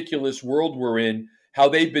this ridiculous world we're in, how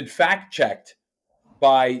they've been fact checked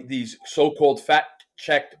by these so-called fact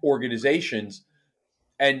checked organizations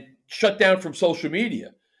and shut down from social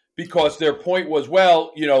media because their point was,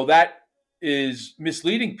 well, that is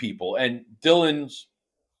misleading people. And Dylan's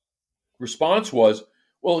response was,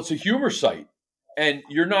 well, it's a humor site, and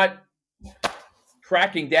you're not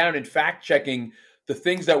tracking down and fact checking the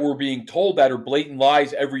things that we're being told that are blatant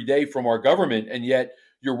lies every day from our government, and yet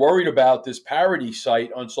you're worried about this parody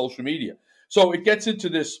site on social media. So it gets into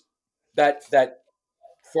this that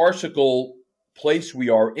farcical place we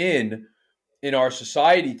are in our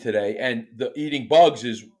society today, and the eating bugs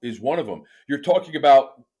is one of them. You're talking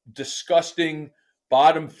about disgusting,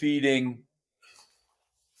 bottom feeding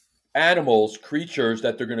animals, creatures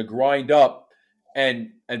that they're going to grind up and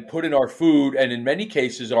put in our food, and in many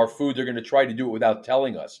cases our food they're going to try to do it without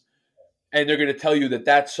telling us, and they're going to tell you that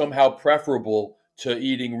that's somehow preferable to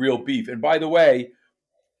eating real beef. And by the way,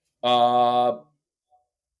 uh,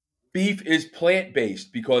 beef is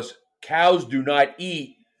plant-based because cows do not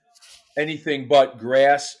eat anything but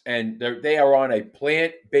grass, and they are on a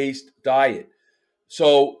plant-based diet.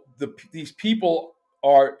 So these people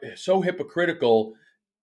are so hypocritical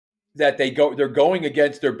that they're going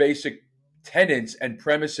against their basic tenets and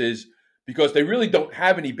premises, because they really don't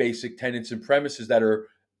have any basic tenets and premises that are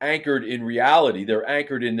anchored in reality. They're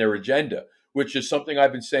anchored in their agenda, which is something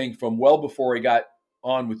I've been saying from well before I got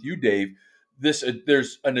on with you, Dave.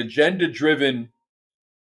 there's an agenda-driven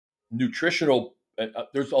nutritional.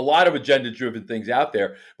 There's a lot of agenda-driven things out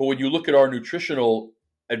there, but when you look at our nutritional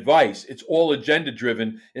advice, it's all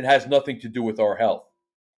agenda-driven. It has nothing to do with our health.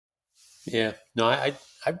 Yeah. No,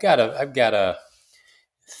 I've got a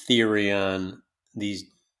theory on the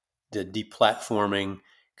deplatforming,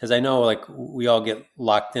 because I know like we all get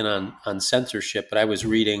locked in on censorship. But I was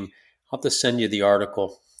reading. I'll have to send you the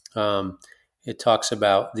article. It talks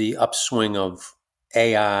about the upswing of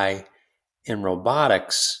AI in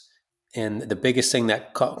robotics, and the biggest thing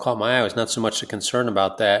that caught my eye was not so much the concern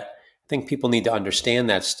about that. I think people need to understand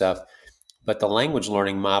that stuff, but the language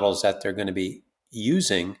learning models that they're going to be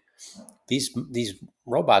using, these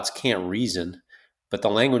robots can't reason, but the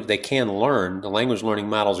language they can learn, the language learning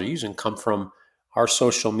models are using come from our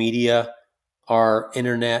social media, our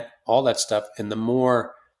internet, all that stuff. And the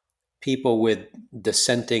more people with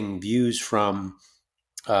dissenting views from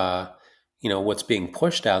uh, what's being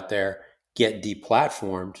pushed out there get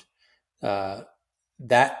deplatformed, uh,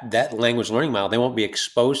 that language learning model, they won't be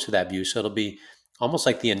exposed to that view. So it'll be almost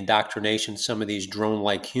like the indoctrination some of these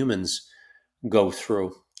drone-like humans go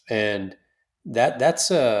through. And that's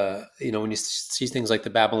when you see things like the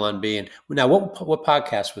Babylon Bee. And now, what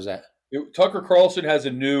podcast was that? Tucker Carlson has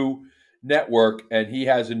a new network, and he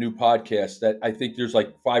has a new podcast that I think there's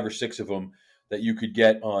like 5 or 6 of them that you could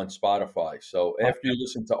get on Spotify. So after you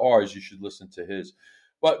listen to ours, you should listen to his.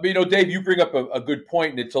 But Dave, you bring up a good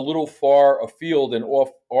point, and it's a little far afield and off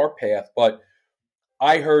our path. But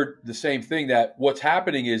I heard the same thing, that what's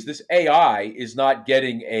happening is this AI is not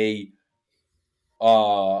getting a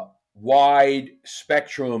wide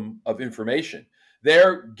spectrum of information.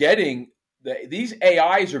 They're getting these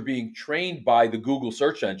AIs are being trained by the Google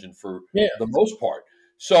search engine for Yeah. the most part.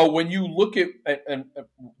 So when you look at and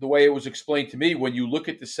the way it was explained to me, when you look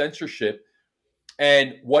at the censorship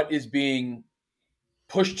and what is being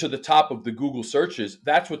pushed to the top of the Google searches,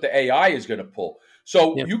 that's what the AI is going to pull.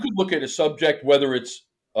 So Yeah. you could look at a subject, whether it's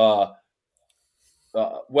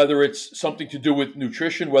something to do with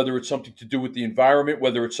nutrition, whether it's something to do with the environment,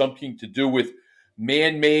 whether it's something to do with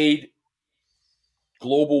man-made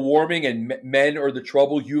global warming and men are the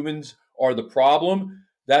trouble, humans are the problem.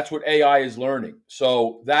 That's what AI is learning.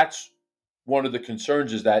 So that's one of the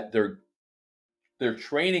concerns, is that they're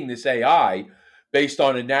training this AI based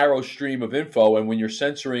on a narrow stream of info. And when you're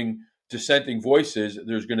censoring dissenting voices,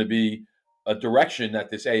 there's going to be a direction that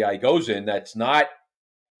this AI goes in that's not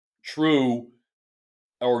true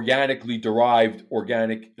organically derived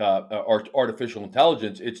artificial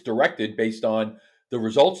intelligence. It's directed based on the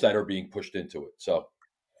results that are being pushed into it. So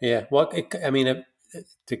Yeah. Well,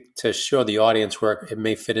 to show the audience where it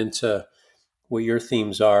may fit into what your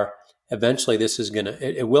themes are, eventually this is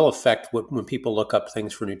it will affect when people look up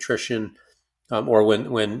things for nutrition, or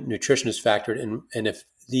when nutrition is factored in. And if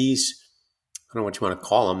these, I don't know what you want to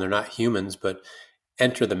call them, they're not humans, but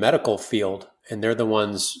enter the medical field, and they're the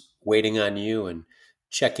ones waiting on you and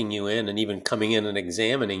checking you in and even coming in and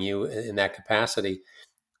examining you in that capacity,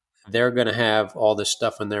 they're going to have all this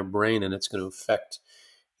stuff in their brain, and it's going to affect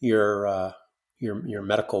your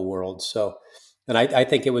medical world. So, and I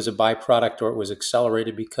think it was a byproduct, or it was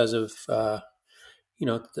accelerated because of the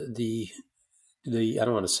I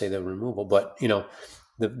don't want to say the removal, but the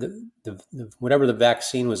whatever the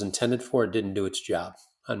vaccine was intended for, it didn't do its job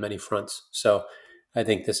on many fronts. So I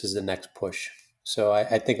think this is the next push. So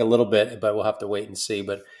I think a little bit, but we'll have to wait and see.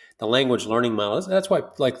 But the language learning model, that's why,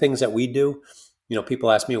 like things that we do, people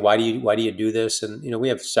ask me, why do you do this? And, we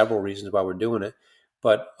have several reasons why we're doing it.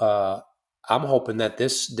 But I'm hoping that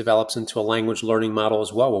this develops into a language learning model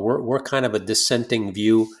as well. We're kind of a dissenting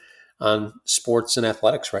view on sports and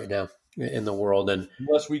athletics right now in the world. And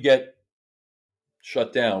unless we get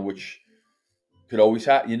shut down, which could always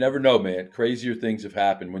happen, you never know, man. Crazier things have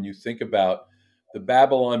happened. When you think about the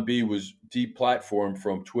Babylon Bee was deplatformed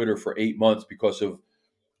from Twitter for 8 months because of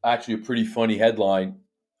actually a pretty funny headline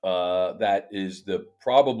that is the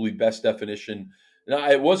probably best definition. Now,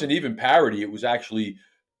 it wasn't even parody. It was actually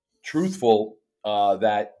truthful,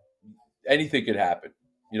 that anything could happen.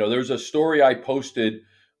 There's a story I posted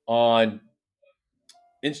on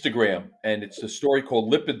Instagram, and it's a story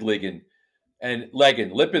called Lipid Leggin, and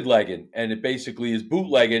it basically is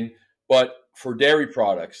bootlegging, but for dairy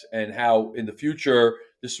products, and how in the future,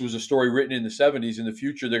 this was a story written in the 70s, in the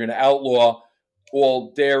future they're going to outlaw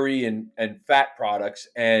all dairy and fat products,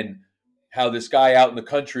 and how this guy out in the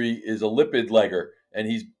country is a lipid legger, and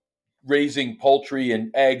he's raising poultry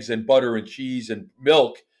and eggs and butter and cheese and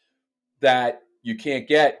milk that you can't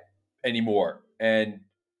get anymore. And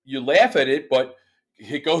you laugh at it, but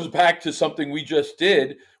it goes back to something we just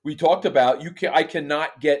did. We talked about I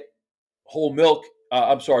cannot get whole milk.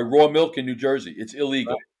 I'm sorry, raw milk in New Jersey. It's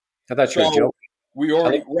illegal. I thought you were So joking. we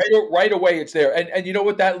already right away it's there. And you know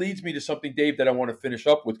what? That leads me to something, Dave, that I want to finish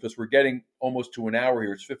up with because we're getting almost to an hour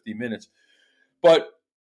here. It's 50 minutes, but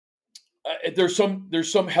there's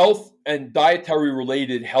some health and dietary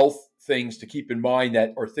related health things to keep in mind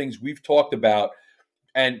that are things we've talked about.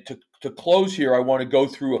 And to close here, I want to go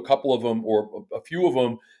through a couple of them or a few of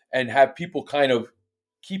them and have people kind of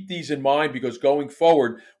keep these in mind because going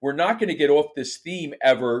forward, we're not going to get off this theme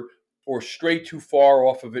ever or stray too far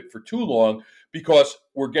off of it for too long because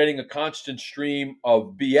we're getting a constant stream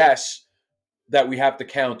of BS that we have to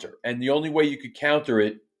counter. And the only way you could counter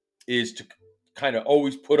it is to kind of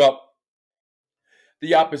always put up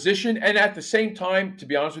the opposition. And at the same time, to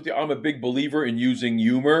be honest with you, I'm a big believer in using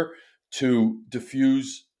humor to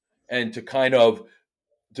diffuse and to kind of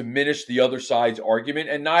diminish the other side's argument,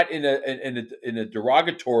 and not in a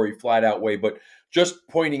derogatory, flat out way, but just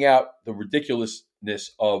pointing out the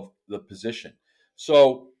ridiculousness of the position.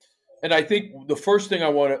 So, and I think the first thing I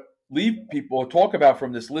want to leave people talk about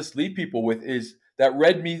from this list, leave people with, is that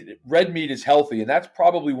red meat is healthy, and that's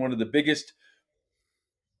probably one of the biggest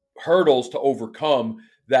hurdles to overcome.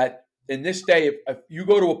 That in this day, if you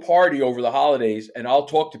go to a party over the holidays, and I'll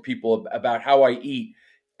talk to people about how I eat,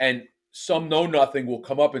 and some know nothing will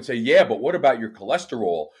come up and say, yeah, but what about your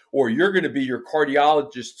cholesterol? Or you're going to be your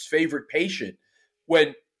cardiologist's favorite patient.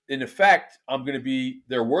 When in effect, I'm going to be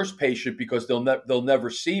their worst patient because they'll never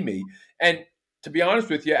see me. And to be honest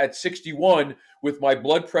with you, at 61, with my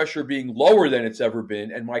blood pressure being lower than it's ever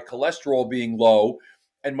been, and my cholesterol being low,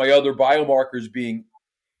 and my other biomarkers being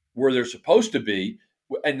where they're supposed to be,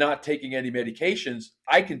 and not taking any medications,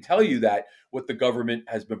 I can tell you that what the government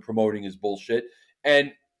has been promoting is bullshit.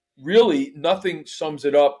 And really, nothing sums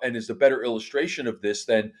it up and is a better illustration of this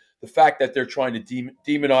than the fact that they're trying to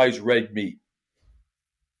demonize red meat.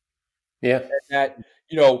 Yeah. And that,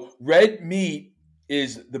 red meat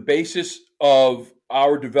is the basis of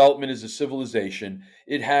our development as a civilization.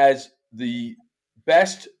 It has the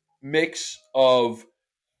best mix of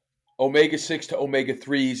omega-6 to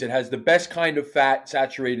omega-3s. It has the best kind of fat,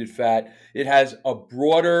 saturated fat. It has a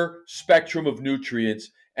broader spectrum of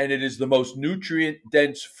nutrients, and it is the most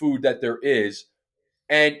nutrient-dense food that there is.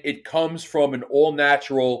 And it comes from an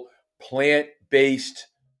all-natural, plant-based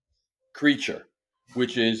creature,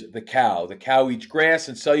 which is the cow. The cow eats grass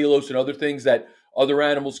and cellulose and other things that other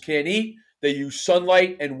animals can't eat. They use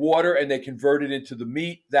sunlight and water, and they convert it into the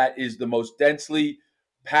meat that is the most densely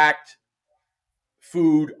packed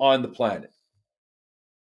food on the planet.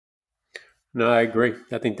 No, I agree.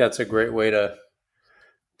 I think that's a great way to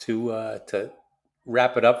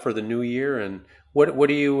wrap it up for the new year. And what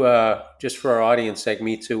do you just for our audience sake,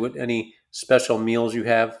 me too? What any special meals you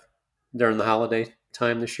have during the holiday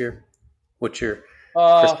time this year? What's your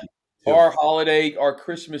Christmas our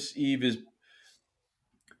Christmas Eve is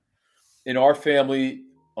in our family.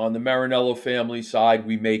 On the Marinello family side,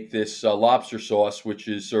 we make this lobster sauce, which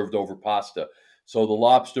is served over pasta. So the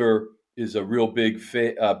lobster is a real big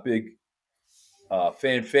fan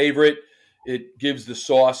favorite. It gives the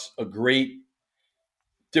sauce a great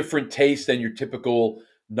different taste than your typical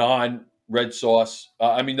non-red sauce.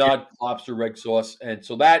 Non-lobster red sauce, and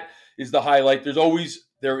so that is the highlight.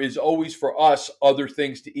 There is always for us other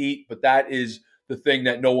things to eat, but that is the thing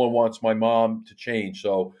that no one wants my mom to change.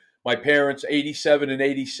 So my parents, 87 and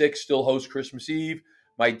 86, still host Christmas Eve.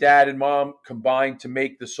 My dad and mom combined to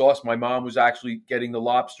make the sauce. My mom was actually getting the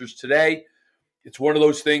lobsters today. It's one of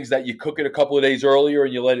those things that you cook it a couple of days earlier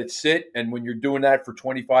and you let it sit. And when you're doing that for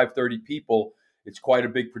 25, 30 people, it's quite a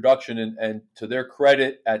big production. And to their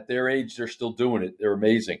credit, at their age, they're still doing it. They're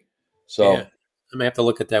amazing. So yeah, I may have to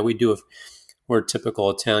look at that. We're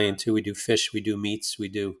typical Italian too. We do fish, we do meats, we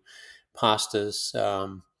do pastas.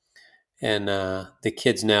 And the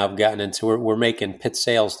kids now have gotten into. We're making pit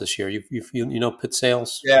sales this year. You know pit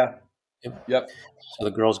sales? yeah, Yep. yep. So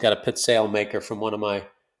the girls got a pit sale maker from one of my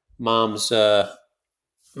mom's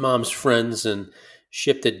friends and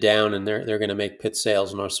shipped it down, and they're going to make pit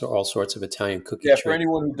sales and all sorts of Italian cookie. Yeah, for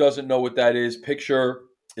anyone who doesn't know what that is, picture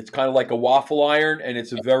it's kind of like a waffle iron, and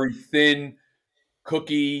it's a very thin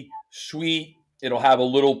cookie, sweet. It'll have a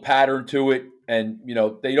little pattern to it. And,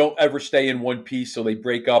 they don't ever stay in one piece, so they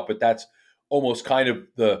break up. But that's almost kind of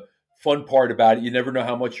the fun part about it. You never know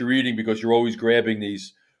how much you're eating because you're always grabbing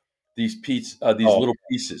these little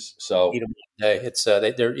pieces. So eat them all day. It's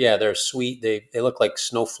they're sweet. They look like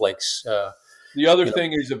snowflakes. The other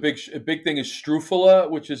thing is a big thing is struffola,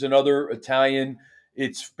 which is another Italian.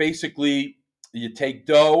 It's basically you take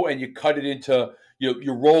dough and you cut it into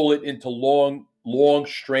you roll it into long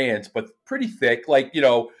strands, but pretty thick, like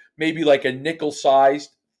maybe like a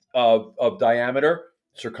nickel-sized of diameter,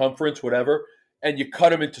 circumference, whatever, and you cut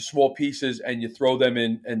them into small pieces and you throw them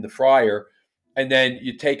in the fryer, and then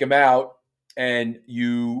you take them out and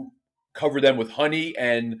you cover them with honey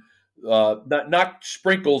and not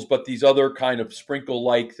sprinkles, but these other kind of sprinkle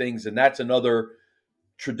like things, and that's another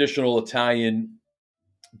traditional Italian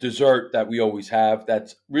dessert that we always have.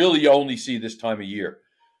 That's really you only see this time of year.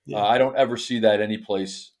 Yeah. I don't ever see that any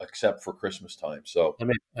place except for Christmas time. So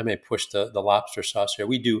I may push the lobster sauce here.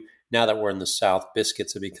 We do now that we're in the South.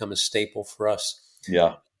 Biscuits have become a staple for us.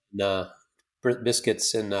 yeah. And,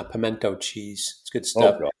 biscuits and pimento cheese. It's good Oh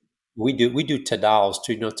stuff. god. We do tadals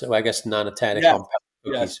too. I guess non-Italian Yes. called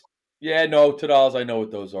Yes. cookies. Yeah. No, Tadals. I know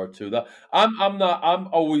what those are too. I'm not. I'm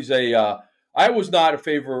always a. I was not a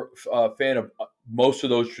fan of most of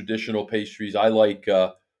those traditional pastries. I like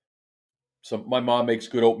some. My mom makes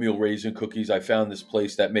good oatmeal raisin cookies. I found this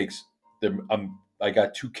place that makes them. I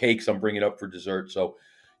got 2 cakes. I'm bringing up for dessert. So,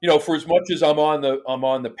 for as much as I'm on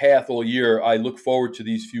the path all year, I look forward to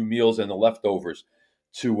these few meals and the leftovers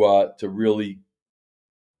to really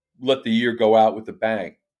let the year go out with a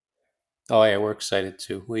bang. Oh yeah, we're excited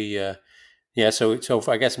too. Yeah. So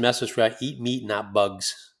I guess message for eat meat, not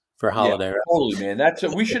bugs for Yeah, holiday. Right? totally, man.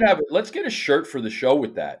 We should have. Let's get a shirt for the show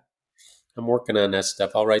with that. I'm working on that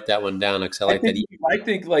stuff. I'll write that one down because I I like that. think I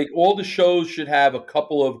think like all the shows should have a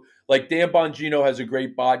couple of like Dan Bongino has a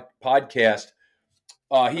great podcast.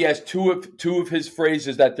 He has two of his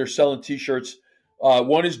phrases that they're selling T-shirts.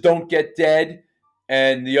 One is "Don't get dead,"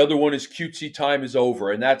 and the other one is "Cutesy time is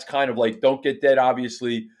over." And that's kind of like "Don't get dead."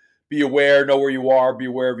 Obviously, be aware, know where you are, be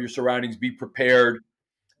aware of your surroundings, be prepared.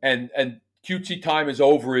 And cutesy time is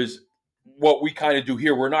over is what we kind of do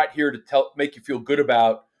here. We're not here to make you feel good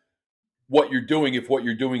about what you're doing if what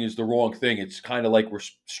you're doing is the wrong thing. It's kind of like we're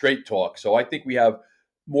straight talk. So I think we have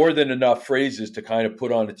more than enough phrases to kind of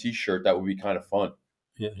put on a T-shirt that would be kind of fun.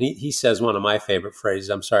 Yeah, he says one of my favorite phrases.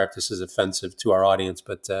 I'm sorry if this is offensive to our audience,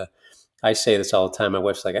 but I say this all the time. My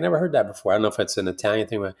wife's like, I never heard that before. I don't know if it's an Italian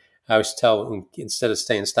thing, but I always tell instead of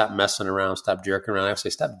saying stop messing around, stop jerking around, I say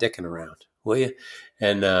stop dicking around, will you?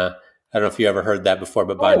 And I don't know if you ever heard that before,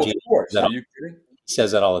 but Oh, of Bongino course. Are you kidding?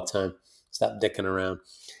 says that all the time. Stop dicking around.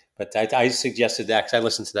 But I suggested that because I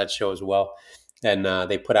listened to that show as well, and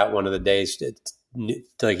they put out one of the days,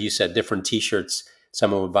 like you said, different T-shirts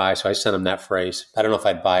someone would buy. So I sent them that phrase. I don't know if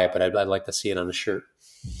I'd buy it, but I'd like to see it on a shirt.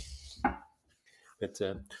 But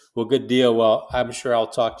well, good deal. Well, I'm sure I'll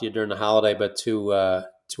talk to you during the holiday, but to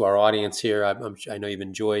our audience here, I know you've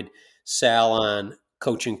enjoyed Sal on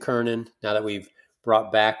coaching Kernan. Now that we've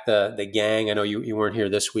brought back the gang, I know you weren't here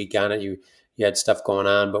this week on it. You had stuff going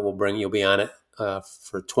on, but you'll be on it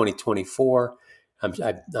for 2024.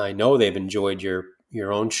 I know they've enjoyed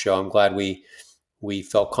your own show. I'm glad we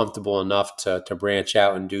felt comfortable enough to branch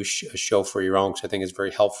out and do a show for your own, because I think it's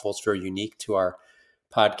very helpful. It's very unique to our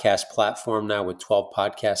podcast platform now with 12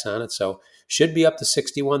 podcasts on it. So should be up to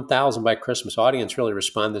 61,000 by Christmas. Audience really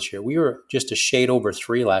respond this year. We were just a shade over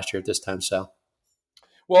 3 last year at this time, Sal.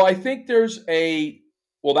 Well, I think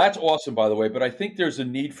well, that's awesome, by the way, but I think there's a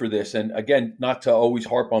need for this. And again, not to always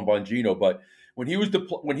harp on Bongino, but when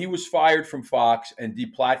he was fired from Fox and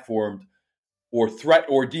deplatformed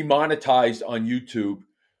or demonetized on YouTube,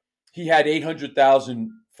 he had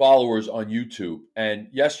 800,000 followers on YouTube. And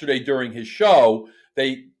yesterday during his show,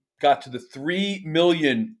 they got to the 3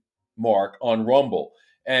 million mark on Rumble.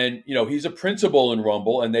 And, he's a principal in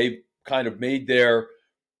Rumble, and they've kind of made their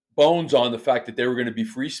bones on the fact that they were going to be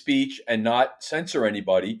free speech and not censor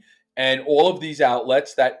anybody. And all of these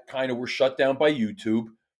outlets that kind of were shut down by YouTube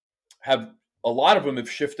a lot of them have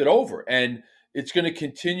shifted over. And it's going to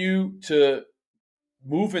continue to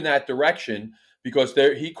move in that direction because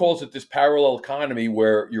he calls it this parallel economy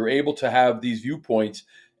where you're able to have these viewpoints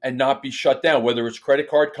and not be shut down, whether it's credit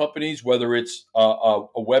card companies, whether it's a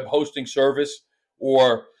web hosting service,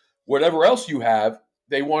 or whatever else you have.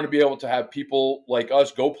 They want to be able to have people like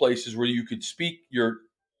us go places where you could speak your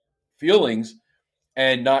feelings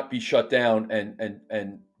and not be shut down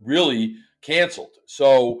and really canceled.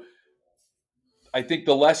 So I think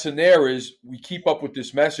the lesson there is we keep up with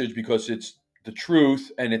this message because it's the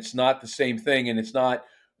truth and it's not the same thing, and it's not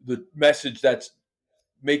the message that's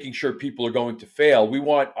making sure people are going to fail.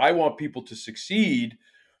 I want people to succeed,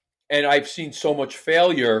 and I've seen so much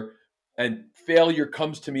failure, and failure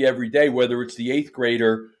comes to me every day, whether it's the 8th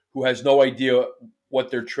grader who has no idea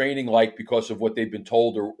what they're training like because of what they've been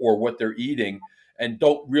told or what they're eating, and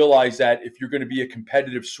don't realize that if you're going to be a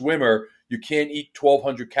competitive swimmer, you can't eat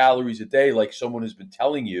 1,200 calories a day like someone has been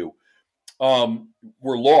telling you.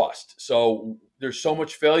 We're lost. So there's so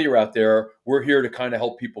much failure out there. We're here to kind of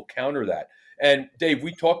help people counter that. And Dave,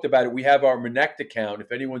 we talked about it. We have our Connect account.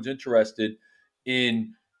 If anyone's interested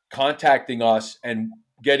in contacting us and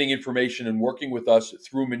getting information and working with us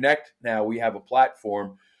through Connect, now we have a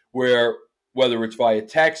platform where, whether it's via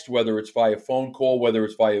text, whether it's via phone call, whether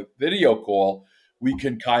it's via video call, we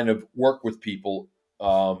can kind of work with people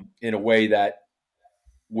in a way that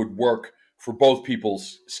would work for both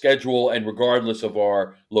people's schedule and regardless of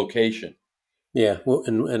our location. Yeah, well,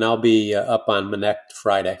 and I'll be up on Connect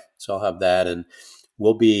Friday, so I'll have that, and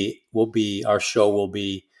our show will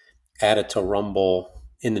be added to Rumble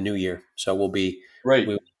in the new year. So Great.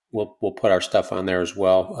 we'll put our stuff on there as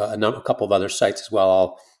well. A couple of other sites as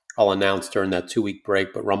well. I'll announce during that 2 week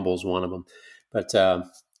break, but Rumble's one of them. But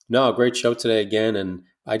no, a great show today again, and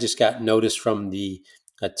I just got notice from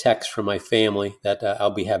a text from my family that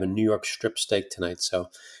I'll be having New York strip steak tonight. So how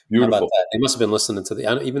about Beautiful. that? They must have been listening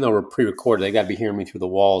to even though we're pre-recorded, they got to be hearing me through the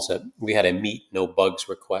walls. That we had a meat no bugs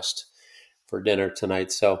request for dinner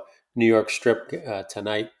tonight. So New York strip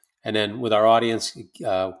tonight. And then with our audience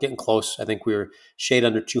getting close, I think we were shade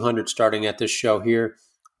under 200 starting at this show here.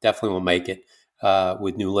 Definitely will make it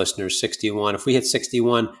with new listeners, 61. If we hit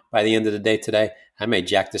 61 by the end of the day today, I may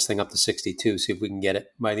jack this thing up to 62, see if we can get it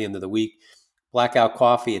by the end of the week. Blackout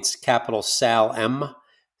Coffee, it's capital Sal M,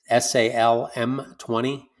 SALM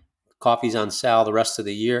 20. Coffee's on sale the rest of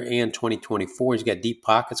the year and 2024. He's got deep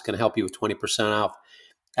pockets, going to help you with 20% off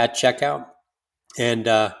at checkout. And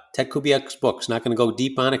Ted Kubiak's book's not going to go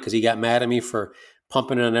deep on it because he got mad at me for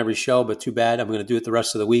pumping it on every show, but too bad. I'm going to do it the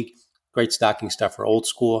rest of the week. Great stocking stuff for old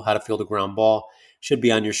school, how to field a ground ball. Should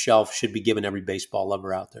be on your shelf, should be giving every baseball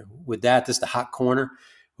lover out there. With that, this is the Hot Corner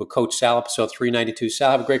with Coach Sal, episode 392.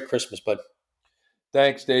 Sal, have a great Christmas, bud.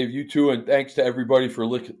 Thanks, Dave. You too. And thanks to everybody for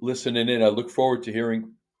listening in. I look forward to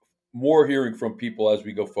hearing from people as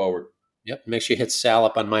we go forward. Yep. Make sure you hit Sal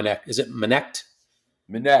up on my neck. Is it Connect?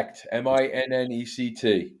 Connect,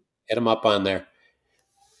 Minnect. Hit him up on there.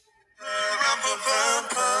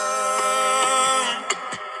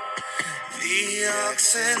 The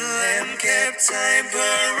ox and lamb kept time.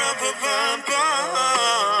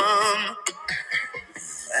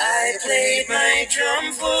 I played my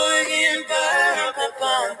drum for him.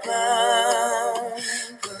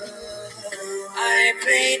 I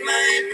played my